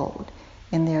unfold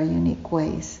in their unique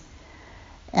ways,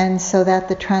 and so that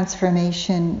the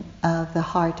transformation of the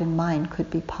heart and mind could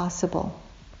be possible.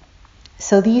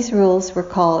 So these rules were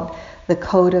called the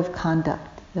Code of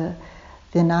Conduct, the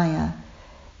Vinaya.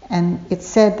 And it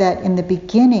said that in the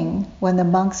beginning, when the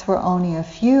monks were only a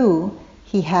few,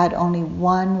 he had only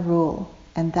one rule,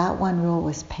 and that one rule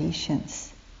was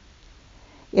patience.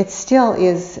 It still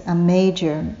is a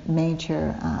major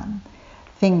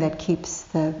thing that keeps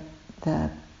the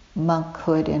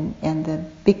monkhood and the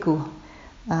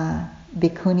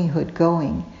bhikkhunihood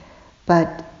going.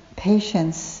 But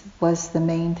patience was the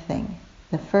main thing,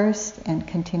 the first, and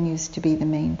continues to be the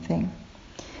main thing.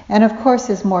 And of course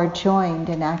is more joined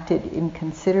and acted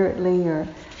inconsiderately or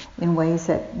in ways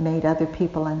that made other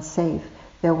people unsafe,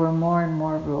 there were more and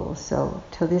more rules. So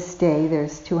to this day,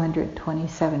 there's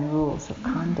 227 rules of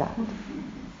conduct.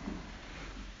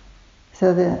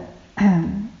 So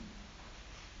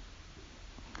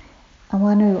I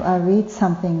want to read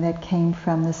something that came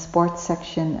from the sports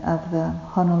section of the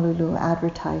Honolulu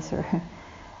Advertiser.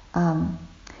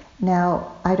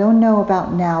 Now, I don't know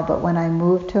about now, but when I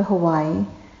moved to Hawaii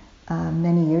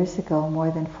many years ago,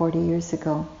 more than 40 years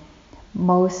ago,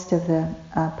 most of the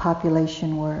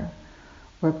population were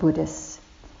Buddhists.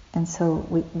 And so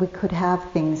we could have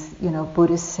things,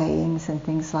 Buddhist sayings and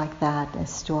things like that as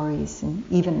stories, and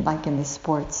even like in the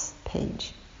sports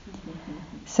page.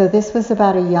 So this was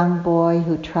about a young boy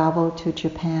who traveled to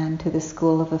Japan to the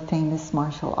school of a famous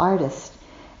martial artist.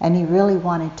 And he really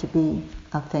wanted to be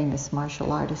a famous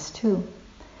martial artist too.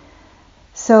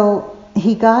 So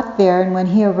he got there, and when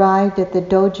he arrived at the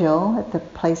dojo, at the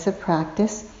place of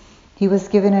practice, he was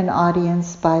given an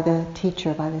audience by the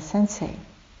teacher, by the sensei.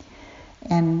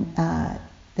 And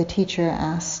the teacher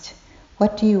asked,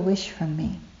 "What do you wish from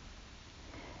me?"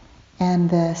 And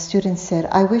the student said,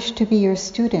 "I wish to be your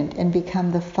student and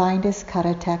become the finest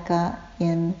karateka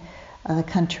in the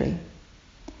country."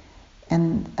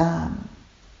 And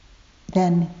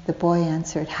then the boy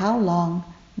answered, "How long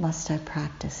must I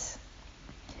practice?"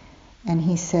 And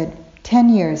he said, 10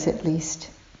 years at least.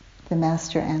 The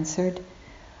master answered,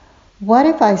 "What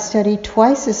if I study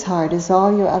twice as hard as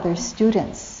all your other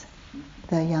students?"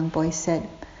 The young boy said,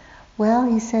 "Well,"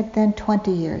 he said, "then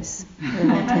 20 years it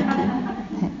will take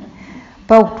you."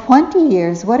 "But 20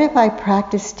 years, what if I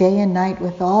practice day and night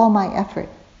with all my effort?"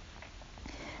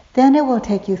 "Then it will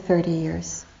take you 30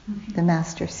 years, the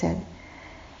master said.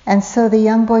 And so the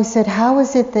young boy said, "How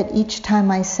is it that each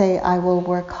time I say I will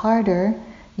work harder,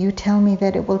 you tell me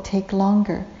that it will take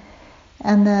longer?"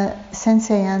 And the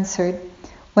sensei answered,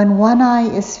 "When one eye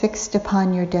is fixed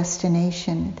upon your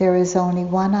destination, there is only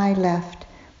one eye left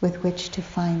with which to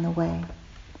find the way."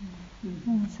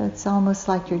 So it's almost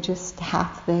like you're just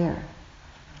half there.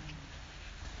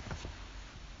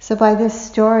 So by this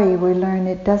story, we learn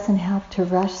it doesn't help to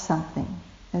rush something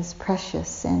as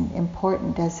precious and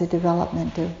important as the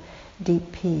development of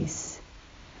deep peace,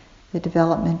 the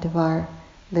development of our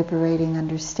liberating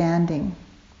understanding.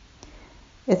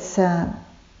 It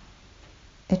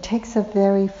takes a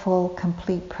very full,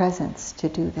 complete presence to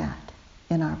do that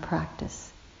in our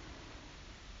practice.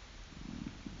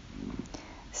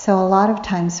 So a lot of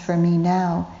times for me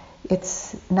now,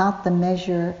 it's not the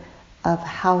measure of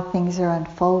how things are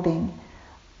unfolding,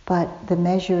 but the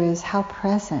measure is how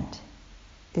present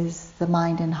is the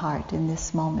mind and heart in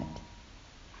this moment.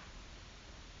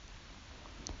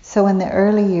 So in the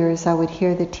early years, I would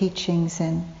hear the teachings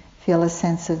and feel a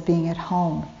sense of being at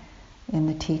home in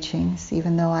the teachings,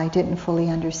 even though I didn't fully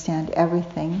understand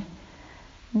everything.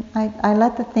 I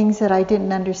let the things that I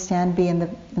didn't understand be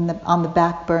on the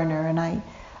back burner, and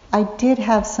I did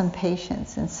have some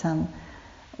patience and some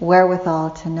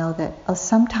wherewithal to know that,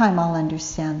 sometime I'll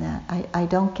understand that. I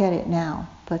don't get it now,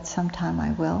 but sometime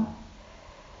I will.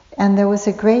 And there was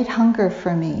a great hunger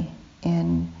for me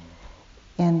in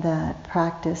the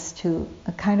practice, to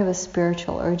a kind of a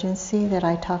spiritual urgency that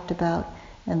I talked about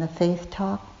in the faith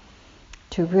talk,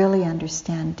 to really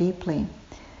understand deeply.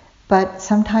 But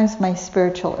sometimes my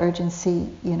spiritual urgency,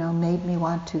 made me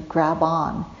want to grab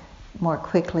on more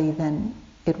quickly than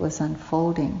it was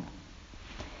unfolding.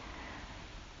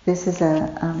 This is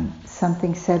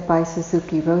something said by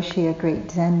Suzuki Roshi, a great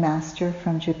Zen master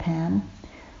from Japan.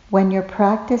 "When your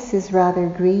practice is rather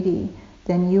greedy,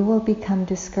 then you will become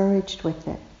discouraged with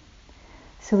it."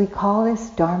 So we call this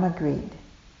dharma greed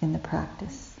in the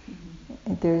practice.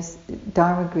 There's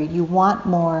dharma greed. You want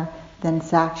more than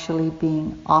is actually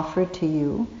being offered to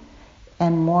you,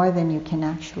 and more than you can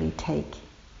actually take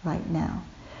right now.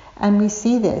 And we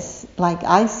see this, like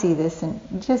I see this,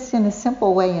 just in a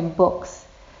simple way in books.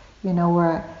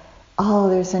 Where,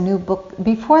 there's a new book.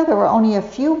 Before there were only a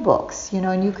few books,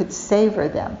 and you could savor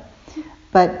them.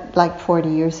 But like 40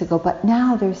 years ago. But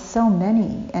now there's so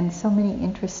many, and so many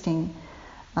interesting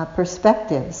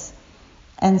perspectives.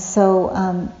 And so,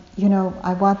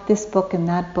 I want this book and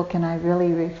that book, and I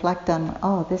really reflect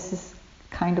on, this is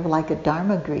kind of like a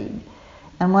dharma greed.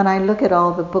 And when I look at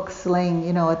all the books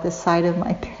laying, at the side of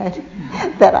my bed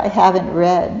that I haven't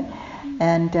read,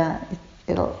 and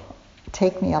it'll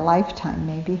take me a lifetime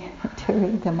maybe to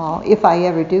read them all, if I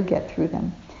ever do get through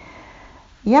them.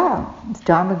 Yeah,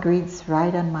 dharma greed's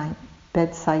right on my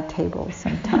bedside table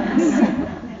sometimes.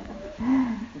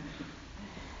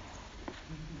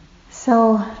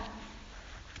 So,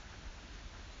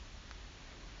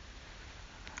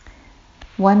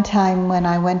 one time when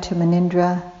I went to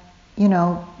Manindra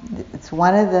it's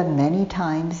one of the many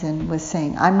times, and was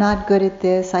saying, I'm not good at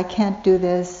this, I can't do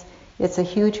this, it's a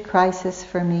huge crisis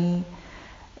for me.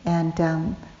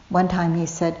 And one time he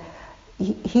said,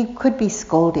 he could be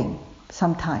scolding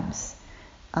sometimes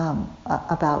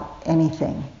about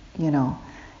anything,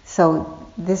 So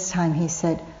this time he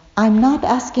said, I'm not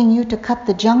asking you to cut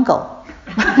the jungle.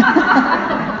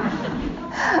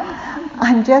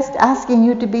 I'm just asking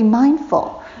you to be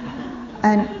mindful.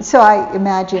 And so I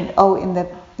imagined,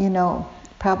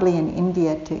 probably in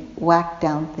India to whack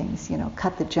down things,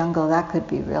 cut the jungle, that could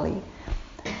be really.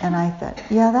 And I thought,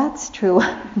 yeah, that's true.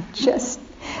 Just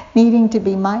needing to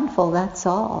be mindful, that's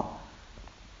all.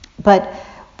 But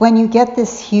when you get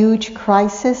this huge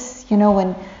crisis,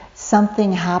 when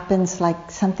something happens,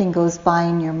 like something goes by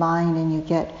in your mind and you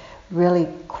get really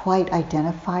quite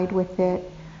identified with it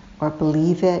or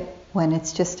believe it, when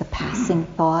it's just a passing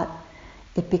thought,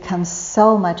 it becomes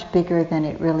so much bigger than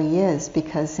it really is,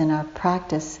 because in our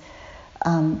practice,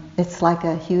 it's like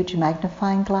a huge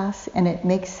magnifying glass, and it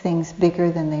makes things bigger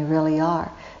than they really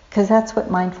are. Because that's what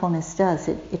mindfulness does.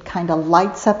 It kind of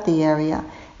lights up the area,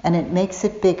 and it makes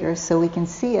it bigger so we can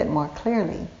see it more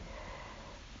clearly.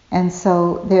 And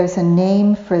so there's a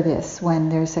name for this, when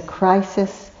there's a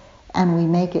crisis and we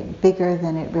make it bigger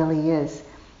than it really is.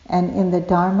 And in the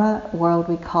Dharma world,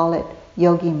 we call it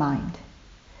yogi mind.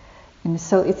 And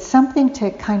so it's something to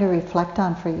kind of reflect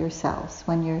on for yourselves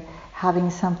when you're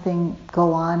having something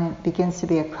go on and it begins to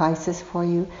be a crisis for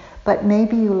you. But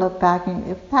maybe you look back and,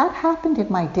 if that happened in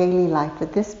my daily life,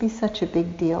 would this be such a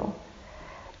big deal?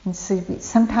 And so we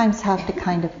sometimes have to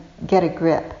kind of get a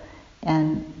grip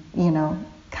and,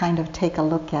 kind of take a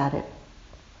look at it.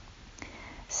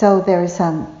 So there's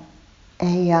a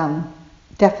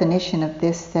definition of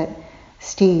this that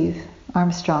Steve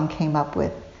Armstrong came up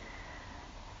with.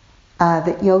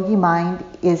 That yogi mind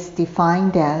is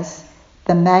defined as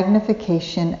the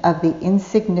magnification of the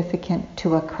insignificant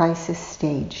to a crisis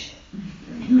stage.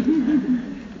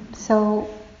 So,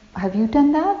 have you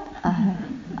done that?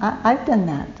 I've done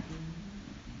that.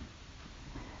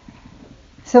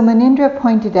 So Munindra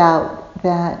pointed out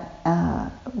that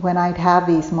when I'd have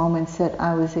these moments that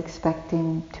I was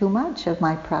expecting too much of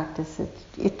my practice,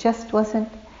 it just wasn't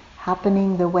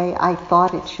happening the way I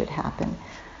thought it should happen.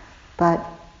 But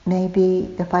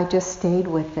maybe if I just stayed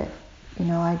with it,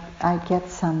 I'd get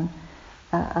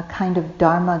a kind of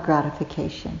dharma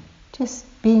gratification. Just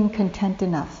being content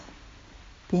enough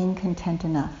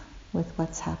with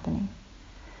what's happening.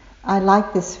 I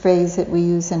like this phrase that we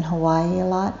use in Hawaii a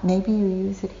lot. Maybe you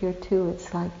use it here too.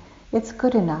 It's like, it's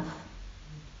good enough.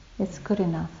 It's good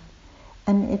enough.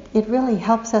 And it really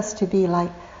helps us to be like,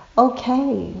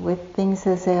 okay with things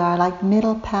as they are, like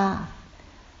middle path.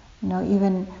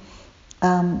 Even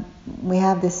we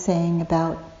have this saying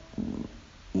about,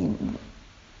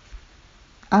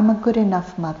 I'm a good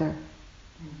enough mother.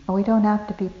 Or we don't have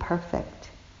to be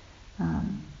perfect. I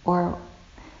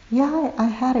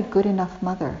had a good enough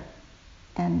mother.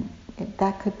 And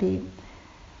that could be,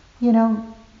 you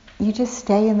just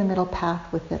stay in the middle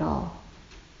path with it all.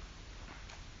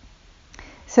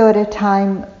 So at a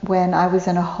time when I was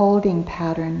in a holding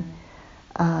pattern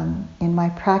in my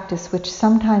practice, which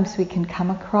sometimes we can come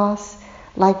across,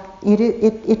 like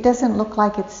it doesn't look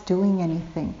like it's doing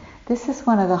anything. This is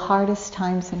one of the hardest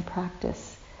times in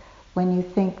practice, when you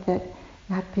think that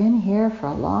I've been here for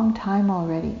a long time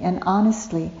already. And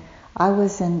honestly, I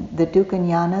was in the dukkha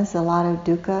jnanas, a lot of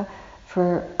dukkha,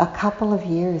 for a couple of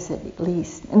years at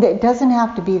least. And it doesn't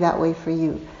have to be that way for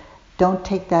you. Don't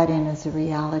take that in as a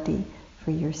reality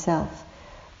for yourself.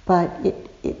 But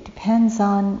it depends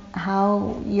on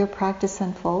how your practice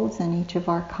unfolds in each of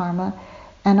our karma.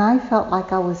 And I felt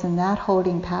like I was in that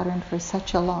holding pattern for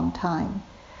such a long time.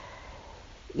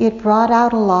 It brought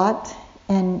out a lot,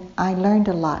 and I learned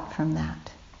a lot from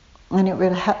that. And it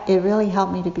really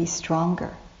helped me to be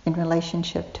stronger in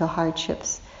relationship to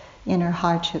hardships, inner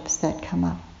hardships that come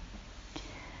up.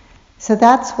 So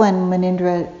that's when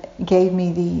Munindra gave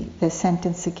me the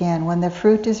sentence again, when the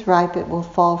fruit is ripe, it will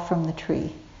fall from the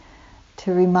tree.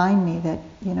 To remind me that,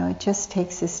 it just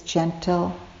takes this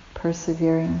gentle,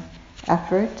 persevering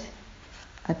effort,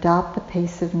 adopt the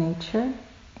pace of nature,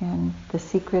 and the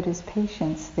secret is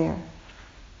patience there.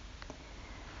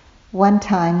 One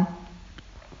time,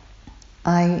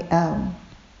 I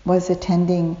was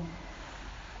attending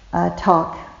a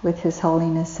talk with His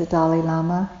Holiness the Dalai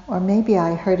Lama, or maybe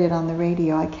I heard it on the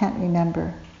radio, I can't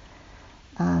remember.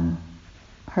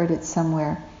 Heard it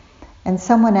somewhere. And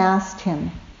someone asked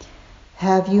him,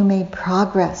 have you made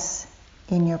progress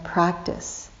in your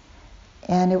practice?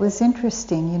 And it was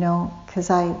interesting, because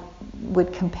I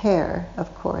would compare,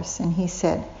 of course, and he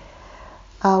said,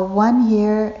 1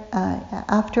 year,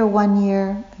 after 1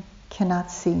 year,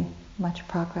 cannot see much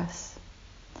progress.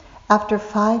 After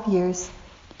 5 years,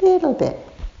 little bit.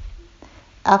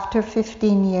 After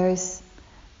 15 years,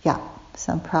 yeah,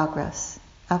 some progress.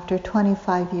 After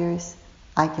 25 years,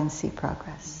 I can see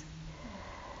progress.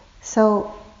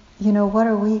 So, what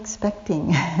are we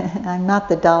expecting? I'm not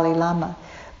the Dalai Lama,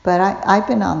 but I've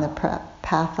been on the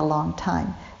path a long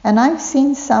time. And I've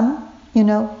seen some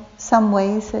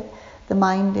ways that the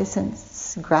mind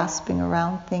isn't grasping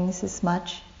around things as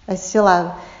much. I still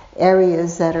have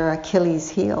areas that are Achilles'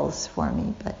 heels for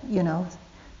me, but,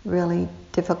 really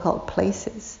difficult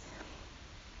places.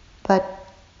 But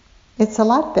it's a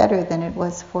lot better than it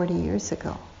was 40 years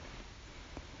ago.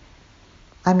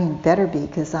 I mean, better be,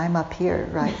 because I'm up here,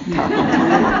 right, talking to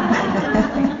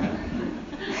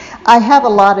you. I have a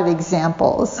lot of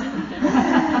examples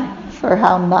for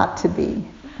how not to be.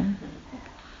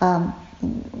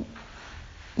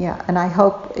 Yeah, and I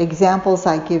hope examples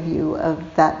I give you of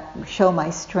that show my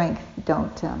strength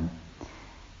don't,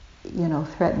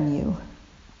 threaten you.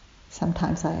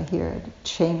 Sometimes I hear it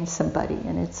shame somebody,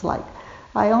 and it's like,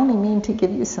 I only mean to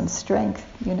give you some strength,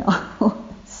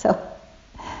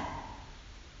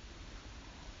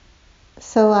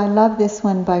 So I love this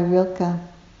one by Rilke.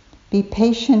 Be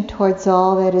patient towards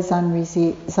all that is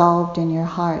unresolved in your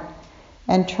heart,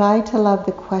 and try to love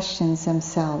the questions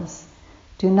themselves.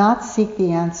 Do not seek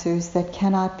the answers that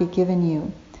cannot be given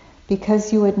you,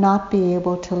 because you would not be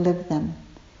able to live them.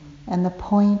 And the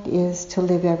point is to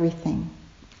live everything,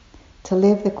 to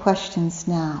live the questions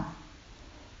now.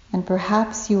 And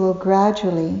perhaps you will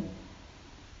gradually,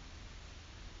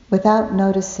 without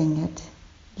noticing it,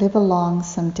 live along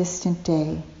some distant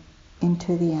day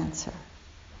into the answer.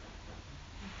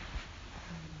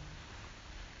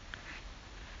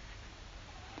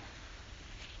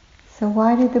 So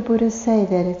why did the Buddha say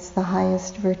that it's the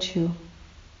highest virtue?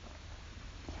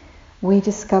 We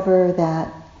discover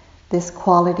that this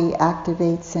quality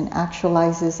activates and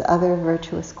actualizes other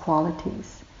virtuous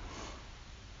qualities.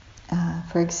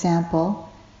 For example,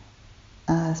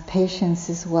 patience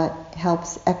is what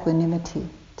helps equanimity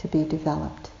to be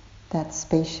developed. That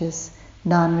spacious,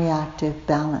 non-reactive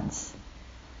balance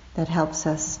that helps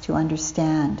us to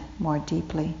understand more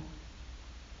deeply.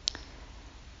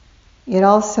 It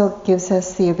also gives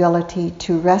us the ability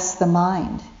to rest the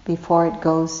mind before it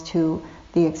goes to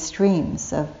the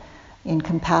extremes of, in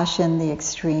compassion, the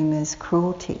extreme is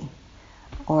cruelty,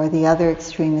 or the other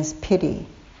extreme is pity.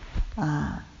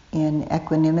 In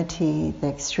equanimity, the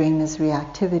extreme is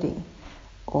reactivity,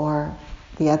 or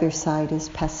the other side is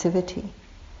passivity.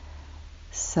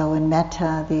 So in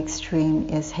metta, the extreme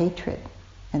is hatred,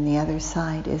 and the other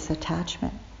side is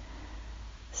attachment.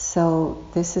 So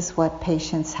this is what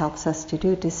patience helps us to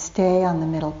do, to stay on the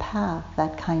middle path,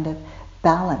 that kind of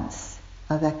balance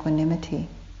of equanimity.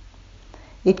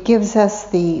 It gives us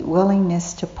the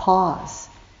willingness to pause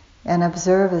and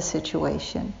observe a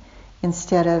situation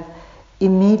instead of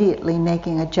immediately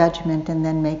making a judgment and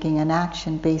then making an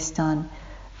action based on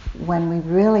when we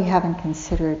really haven't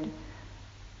considered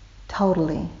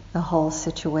totally the whole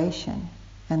situation.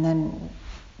 And then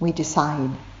we decide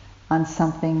on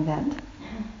something that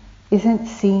isn't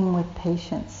seen with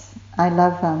patience. I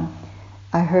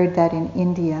heard that in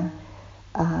India,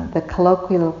 the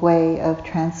colloquial way of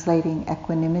translating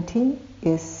equanimity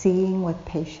is seeing with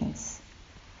patience.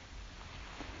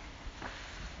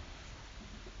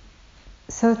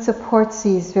 So it supports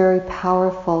these very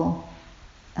powerful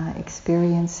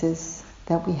experiences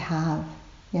that we have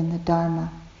in the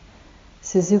Dharma.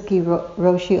 Suzuki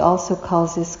Roshi also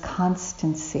calls this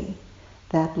constancy,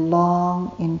 that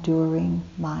long enduring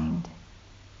mind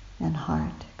and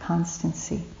heart,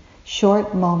 constancy.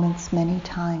 Short moments many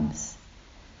times.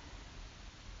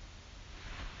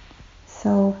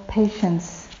 So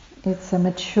patience, it's a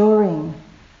maturing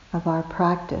of our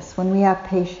practice. When we have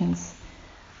patience,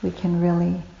 we can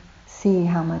really see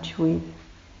how much we've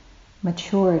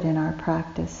matured in our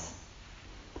practice.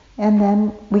 And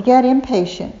then we get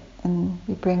impatient, and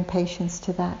we bring patience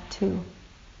to that too.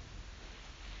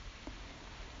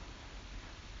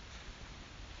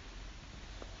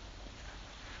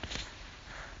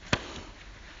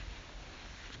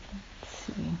 Let's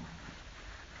see.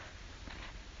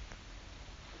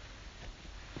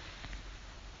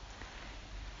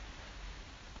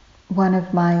 One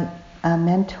of my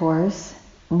mentors,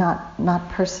 not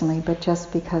personally, but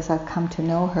just because I've come to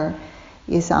know her,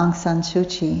 is Aung San Suu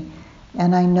Kyi.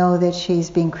 And I know that she's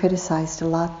being criticized a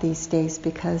lot these days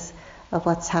because of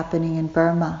what's happening in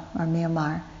Burma or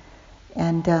Myanmar.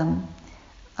 And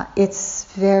it's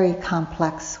very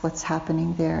complex what's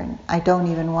happening there, and I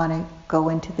don't even want to go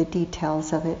into the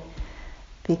details of it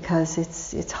because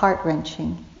it's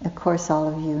heart-wrenching. Of course, all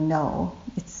of you know,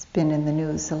 it's been in the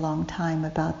news a long time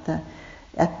about the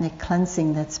ethnic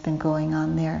cleansing that's been going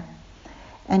on there.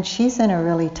 And she's in a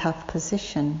really tough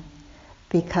position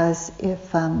because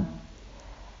if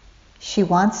she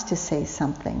wants to say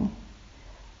something,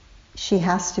 she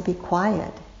has to be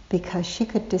quiet because she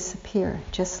could disappear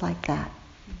just like that.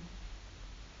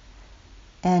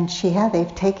 And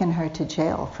they've taken her to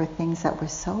jail for things that were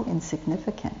so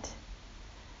insignificant.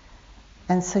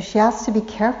 And so she has to be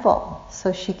careful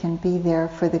so she can be there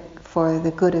for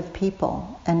the good of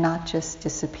people and not just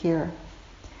disappear.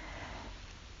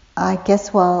 I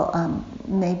guess,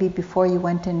 maybe before you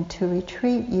went into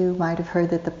retreat, you might have heard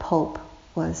that the Pope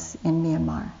was in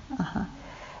Myanmar.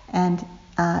 And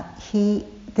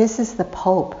this is the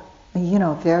Pope,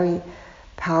 very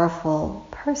powerful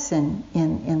person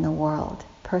in the world,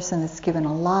 person that's given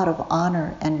a lot of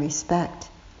honor and respect.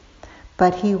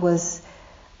 But he was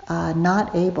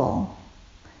not able,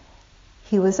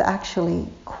 he was actually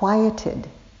quieted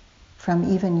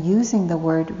from even using the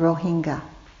word Rohingya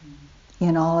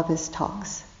in all of his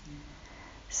talks.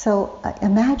 So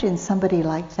imagine somebody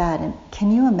like that, and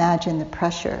can you imagine the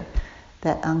pressure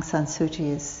that Aung San Suu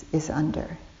Kyi is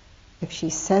under? If she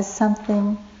says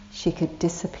something, she could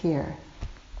disappear.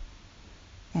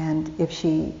 And if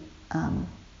she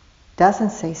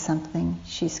doesn't say something,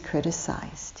 she's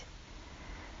criticized.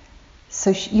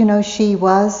 So, she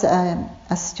was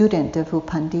a student of U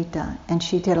Pandita, and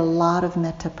she did a lot of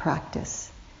metta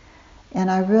practice. And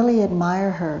I really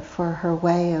admire her for her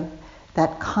way of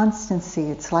that constancy.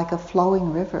 It's like a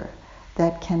flowing river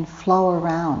that can flow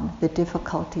around the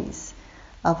difficulties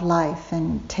of life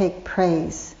and take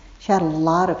praise. She had a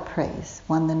lot of praise,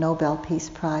 won the Nobel Peace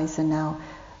Prize, and now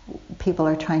people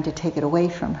are trying to take it away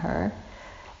from her.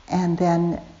 And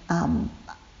then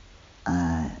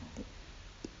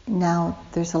now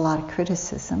there's a lot of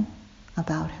criticism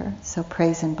about her. So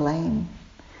praise and blame,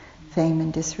 fame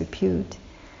and disrepute,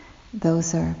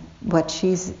 those are what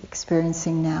she's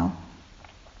experiencing now.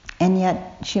 And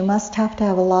yet she must have to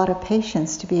have a lot of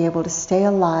patience to be able to stay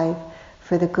alive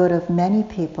for the good of many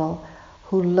people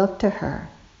who look to her,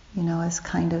 as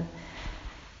kind of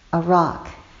a rock,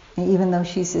 even though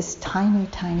she's this tiny,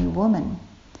 tiny woman.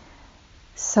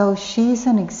 So she's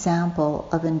an example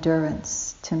of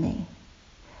endurance to me.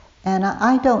 And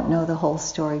I don't know the whole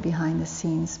story behind the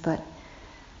scenes, but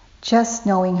just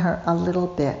knowing her a little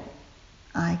bit,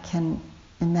 I can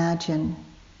imagine,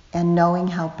 and knowing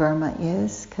how Burma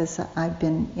is, because I've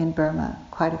been in Burma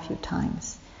quite a few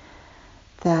times,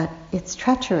 that it's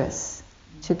treacherous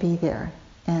to be there.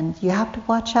 And you have to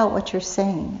watch out what you're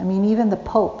saying. I mean, even the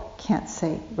Pope can't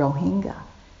say Rohingya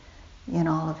in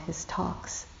all of his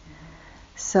talks.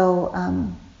 So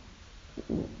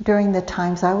during the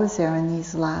times I was there in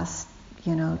these last,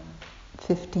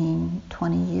 15,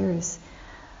 20 years,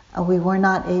 we were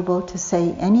not able to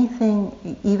say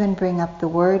anything, even bring up the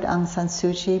word Aung San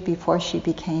Suu Kyi before she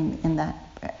became in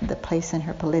the place in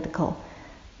her political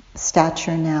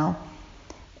stature now.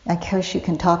 I guess you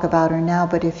can talk about her now,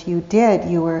 but if you did,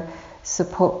 you were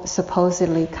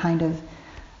supposedly kind of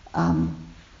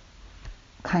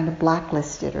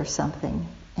blacklisted or something.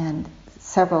 And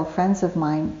several friends of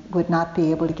mine would not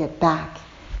be able to get back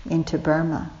into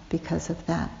Burma because of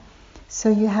that. So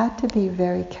you had to be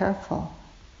very careful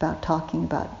about talking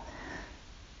about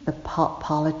the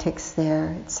politics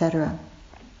there, etc.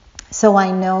 So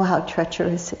I know how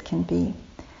treacherous it can be.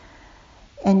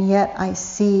 And yet I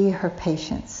see her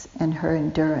patience and her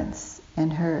endurance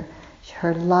and her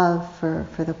love for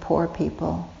the poor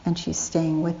people, and she's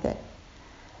staying with it.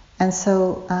 And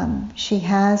so she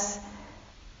has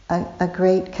a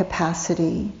great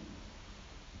capacity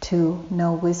to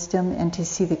know wisdom and to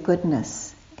see the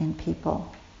goodness in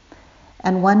people.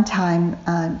 And one time,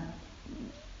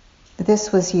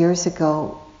 this was years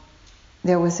ago,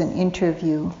 there was an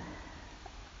interview,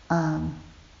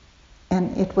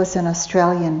 and it was an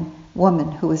Australian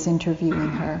woman who was interviewing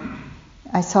her.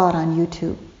 I saw it on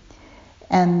YouTube.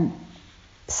 And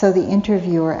so the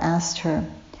interviewer asked her,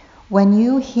 when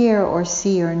you hear or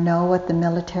see or know what the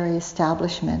military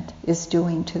establishment is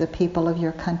doing to the people of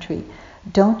your country,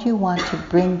 don't you want to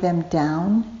bring them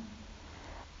down?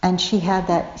 And she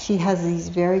has these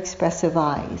very expressive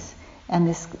eyes and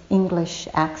this English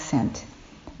accent.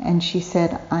 And she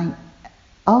said,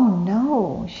 oh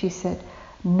no, she said,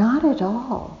 not at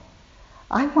all.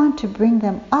 I want to bring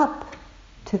them up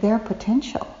to their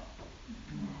potential.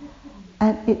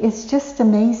 And it's just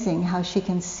amazing how she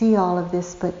can see all of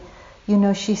this, but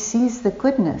she sees the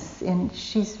goodness, and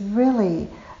she's really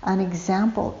an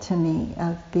example to me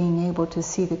of being able to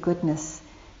see the goodness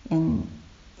in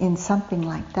something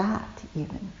like that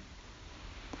even.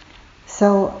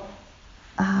 So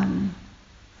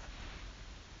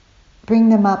bring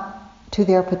them up to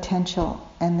their potential,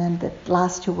 and then the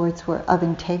last two words were of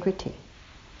integrity.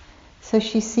 So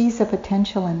she sees a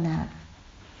potential in that,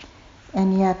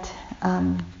 and yet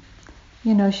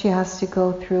she has to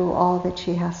go through all that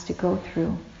she has to go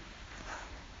through.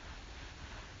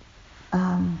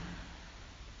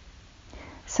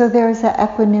 So there's an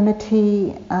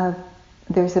equanimity,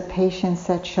 there's a patience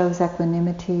that shows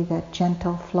equanimity, that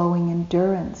gentle flowing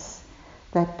endurance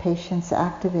that patience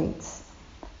activates,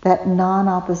 that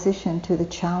non-opposition to the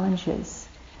challenges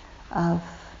of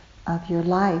your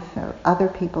life or other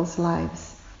people's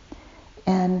lives,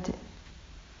 and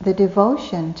the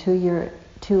devotion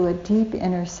to a deep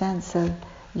inner sense of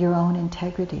your own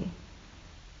integrity,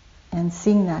 and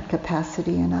seeing that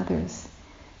capacity in others.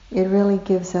 It really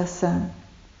gives us a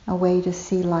way to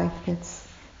see life that's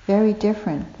very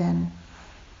different than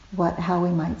how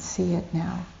we might see it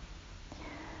now.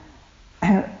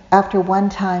 After one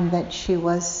time that she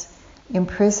was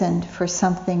imprisoned for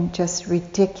something just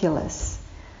ridiculous,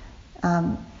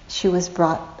 she was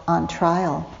brought on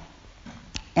trial,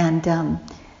 and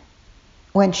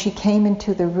when she came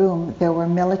into the room, there were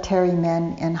military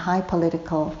men and high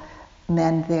political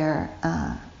men there,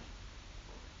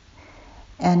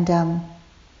 and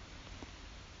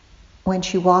when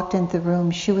she walked into the room,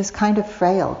 she was kind of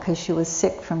frail because she was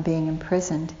sick from being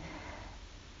imprisoned,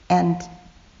 and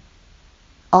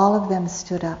all of them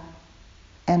stood up,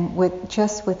 and with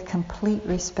complete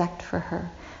respect for her.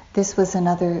 This was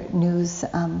another news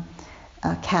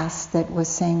cast that was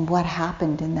saying what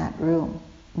happened in that room.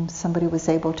 And somebody was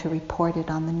able to report it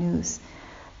on the news,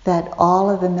 that all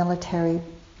of the military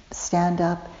stood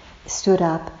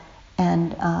up,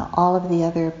 and all of the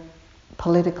other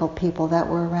political people that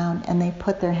were around, and they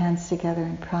put their hands together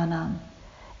in pranam.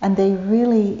 And they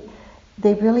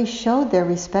really showed their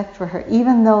respect for her,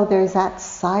 even though there's that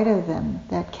side of them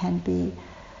that can be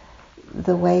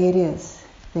the way it is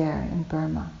there in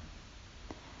Burma.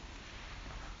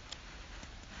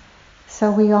 So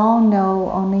we all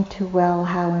know only too well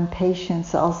how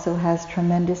impatience also has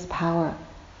tremendous power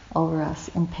over us,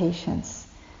 impatience.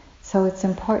 So it's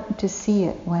important to see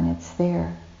it when it's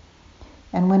there.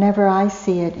 And whenever I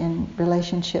see it in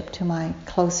relationship to my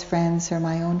close friends or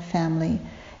my own family,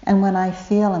 and when I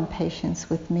feel impatience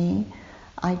with me,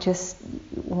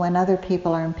 when other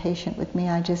people are impatient with me,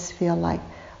 I just feel like,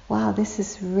 wow, this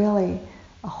is really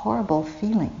a horrible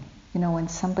feeling. When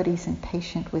somebody's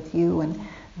impatient with you, and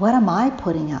what am I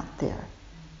putting out there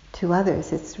to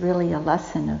others? It's really a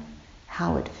lesson of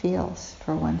how it feels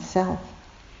for oneself.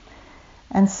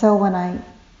 And so when I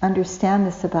understand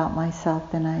this about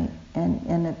myself, then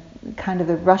and kind of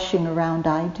the rushing around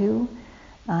I do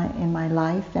in my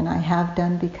life, and I have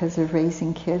done because of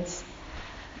raising kids,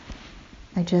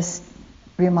 I just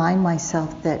remind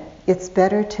myself that it's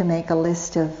better to make a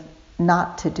list of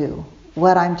not to do,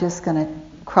 what I'm just going to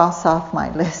cross off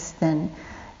my list, than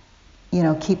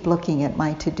keep looking at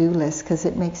my to-do list, because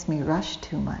it makes me rush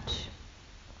too much.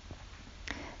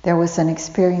 There was an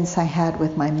experience I had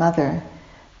with my mother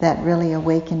that really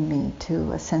awakened me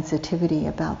to a sensitivity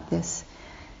about this.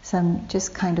 So I'm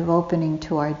just kind of opening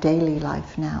to our daily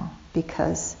life now,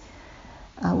 because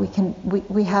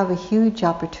we have a huge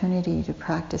opportunity to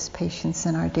practice patience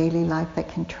in our daily life that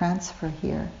can transfer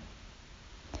here.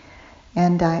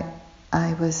 And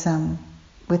I was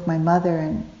with my mother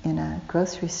in a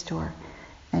grocery store,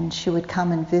 and she would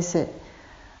come and visit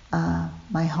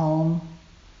my home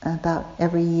about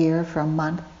every year for a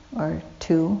month or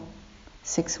two,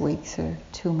 6 weeks or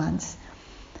 2 months.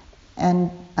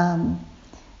 And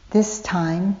this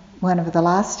time, one of the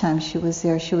last times she was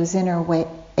there, she was in her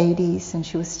 80s and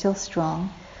she was still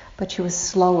strong, but she was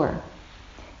slower.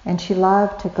 And she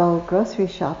loved to go grocery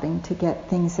shopping to get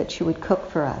things that she would cook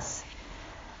for us.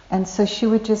 And so she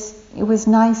would it was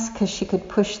nice because she could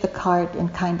push the cart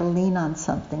and kind of lean on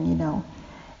something,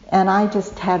 And I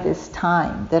just had this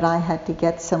time that I had to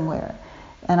get somewhere.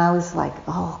 And I was like,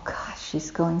 oh gosh,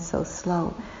 she's going so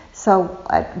slow. So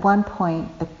at one point,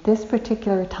 at this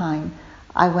particular time,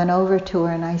 I went over to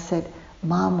her and I said,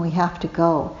 Mom, we have to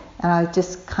go. And I was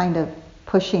just kind of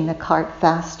pushing the cart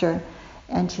faster.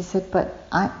 And she said, but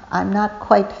I'm not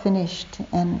quite finished.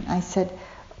 And I said,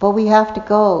 but we have to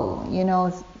go,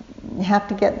 you have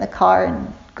to get in the car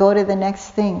and go to the next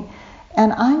thing.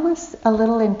 And I was a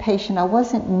little impatient. I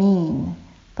wasn't mean,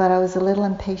 but I was a little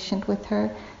impatient with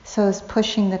her. So I was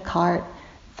pushing the cart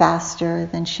faster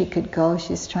than she could go.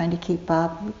 She's trying to keep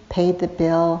up, paid the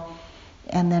bill,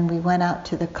 and then we went out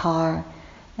to the car,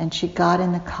 and she got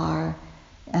in the car,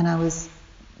 and I was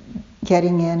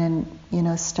getting in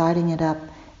and, starting it up,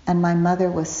 and my mother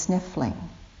was sniffling.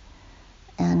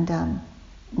 And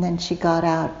then she got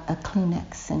out a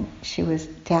Kleenex, and she was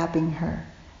dabbing her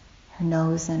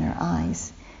nose and her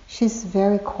eyes. She's a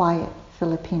very quiet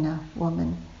Filipina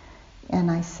woman.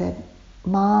 And I said,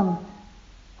 "Mom,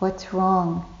 what's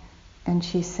wrong?" And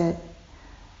she said,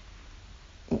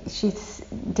 she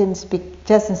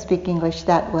doesn't speak English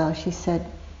that well. She said,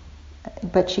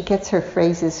 but she gets her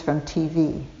phrases from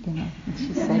TV, And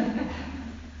she said,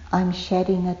 "I'm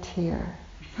shedding a tear."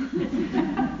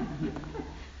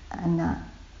 And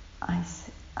I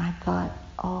thought,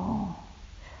 oh,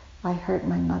 I hurt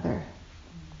my mother.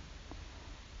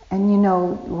 And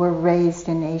we're raised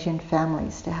in Asian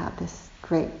families to have this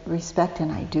great respect,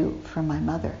 and I do, for my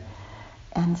mother.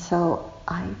 And so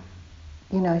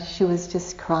she was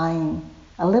just crying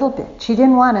a little bit. She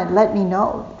didn't want to let me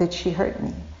know that she hurt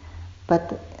me,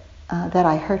 but that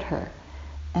I hurt her.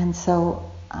 And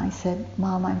so I said,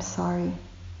 "Mom, I'm sorry.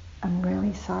 I'm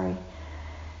really sorry."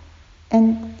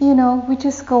 And, we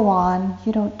just go on.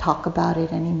 You don't talk about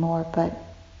it anymore, but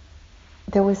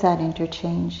there was that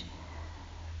interchange.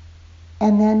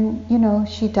 And then,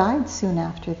 she died soon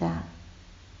after that.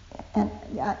 And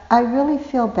I really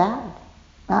feel bad.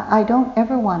 I don't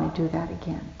ever want to do that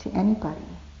again to anybody.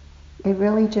 It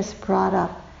really just brought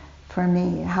up for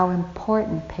me how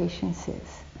important patience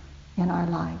is in our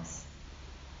lives.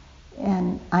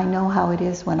 And I know how it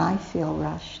is when I feel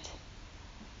rushed.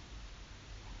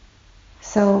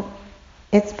 So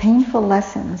it's painful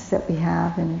lessons that we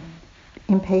have, and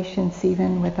impatience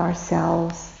even with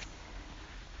ourselves.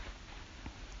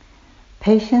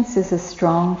 Patience is a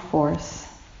strong force,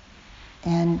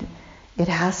 and it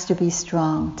has to be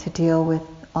strong to deal with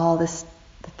all the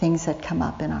things that come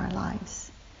up in our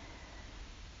lives,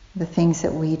 the things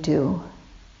that we do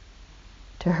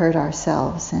to hurt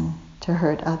ourselves and to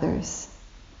hurt others.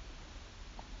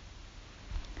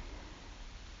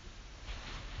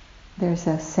 There's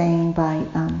a saying by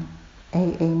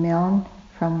A. Milne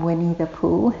from Winnie the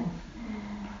Pooh.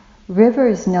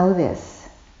 "Rivers know this.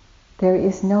 There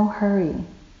is no hurry.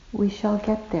 We shall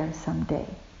get there someday."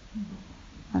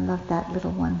 I love that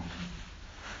little one.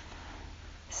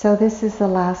 So this is the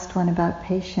last one about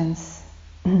patience.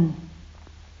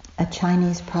 A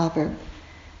Chinese proverb.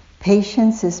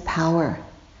 "Patience is power.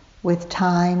 With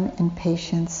time and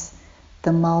patience,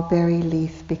 the mulberry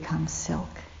leaf becomes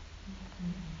silk."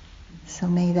 So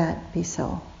may that be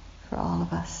so for all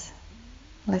of us.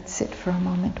 Let's sit for a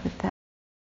moment with that.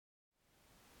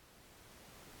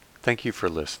 Thank you for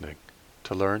listening.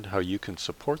 To learn how you can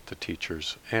support the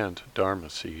teachers and Dharma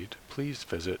Seed, please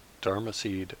visit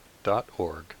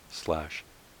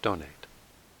dharmaseed.org/donate.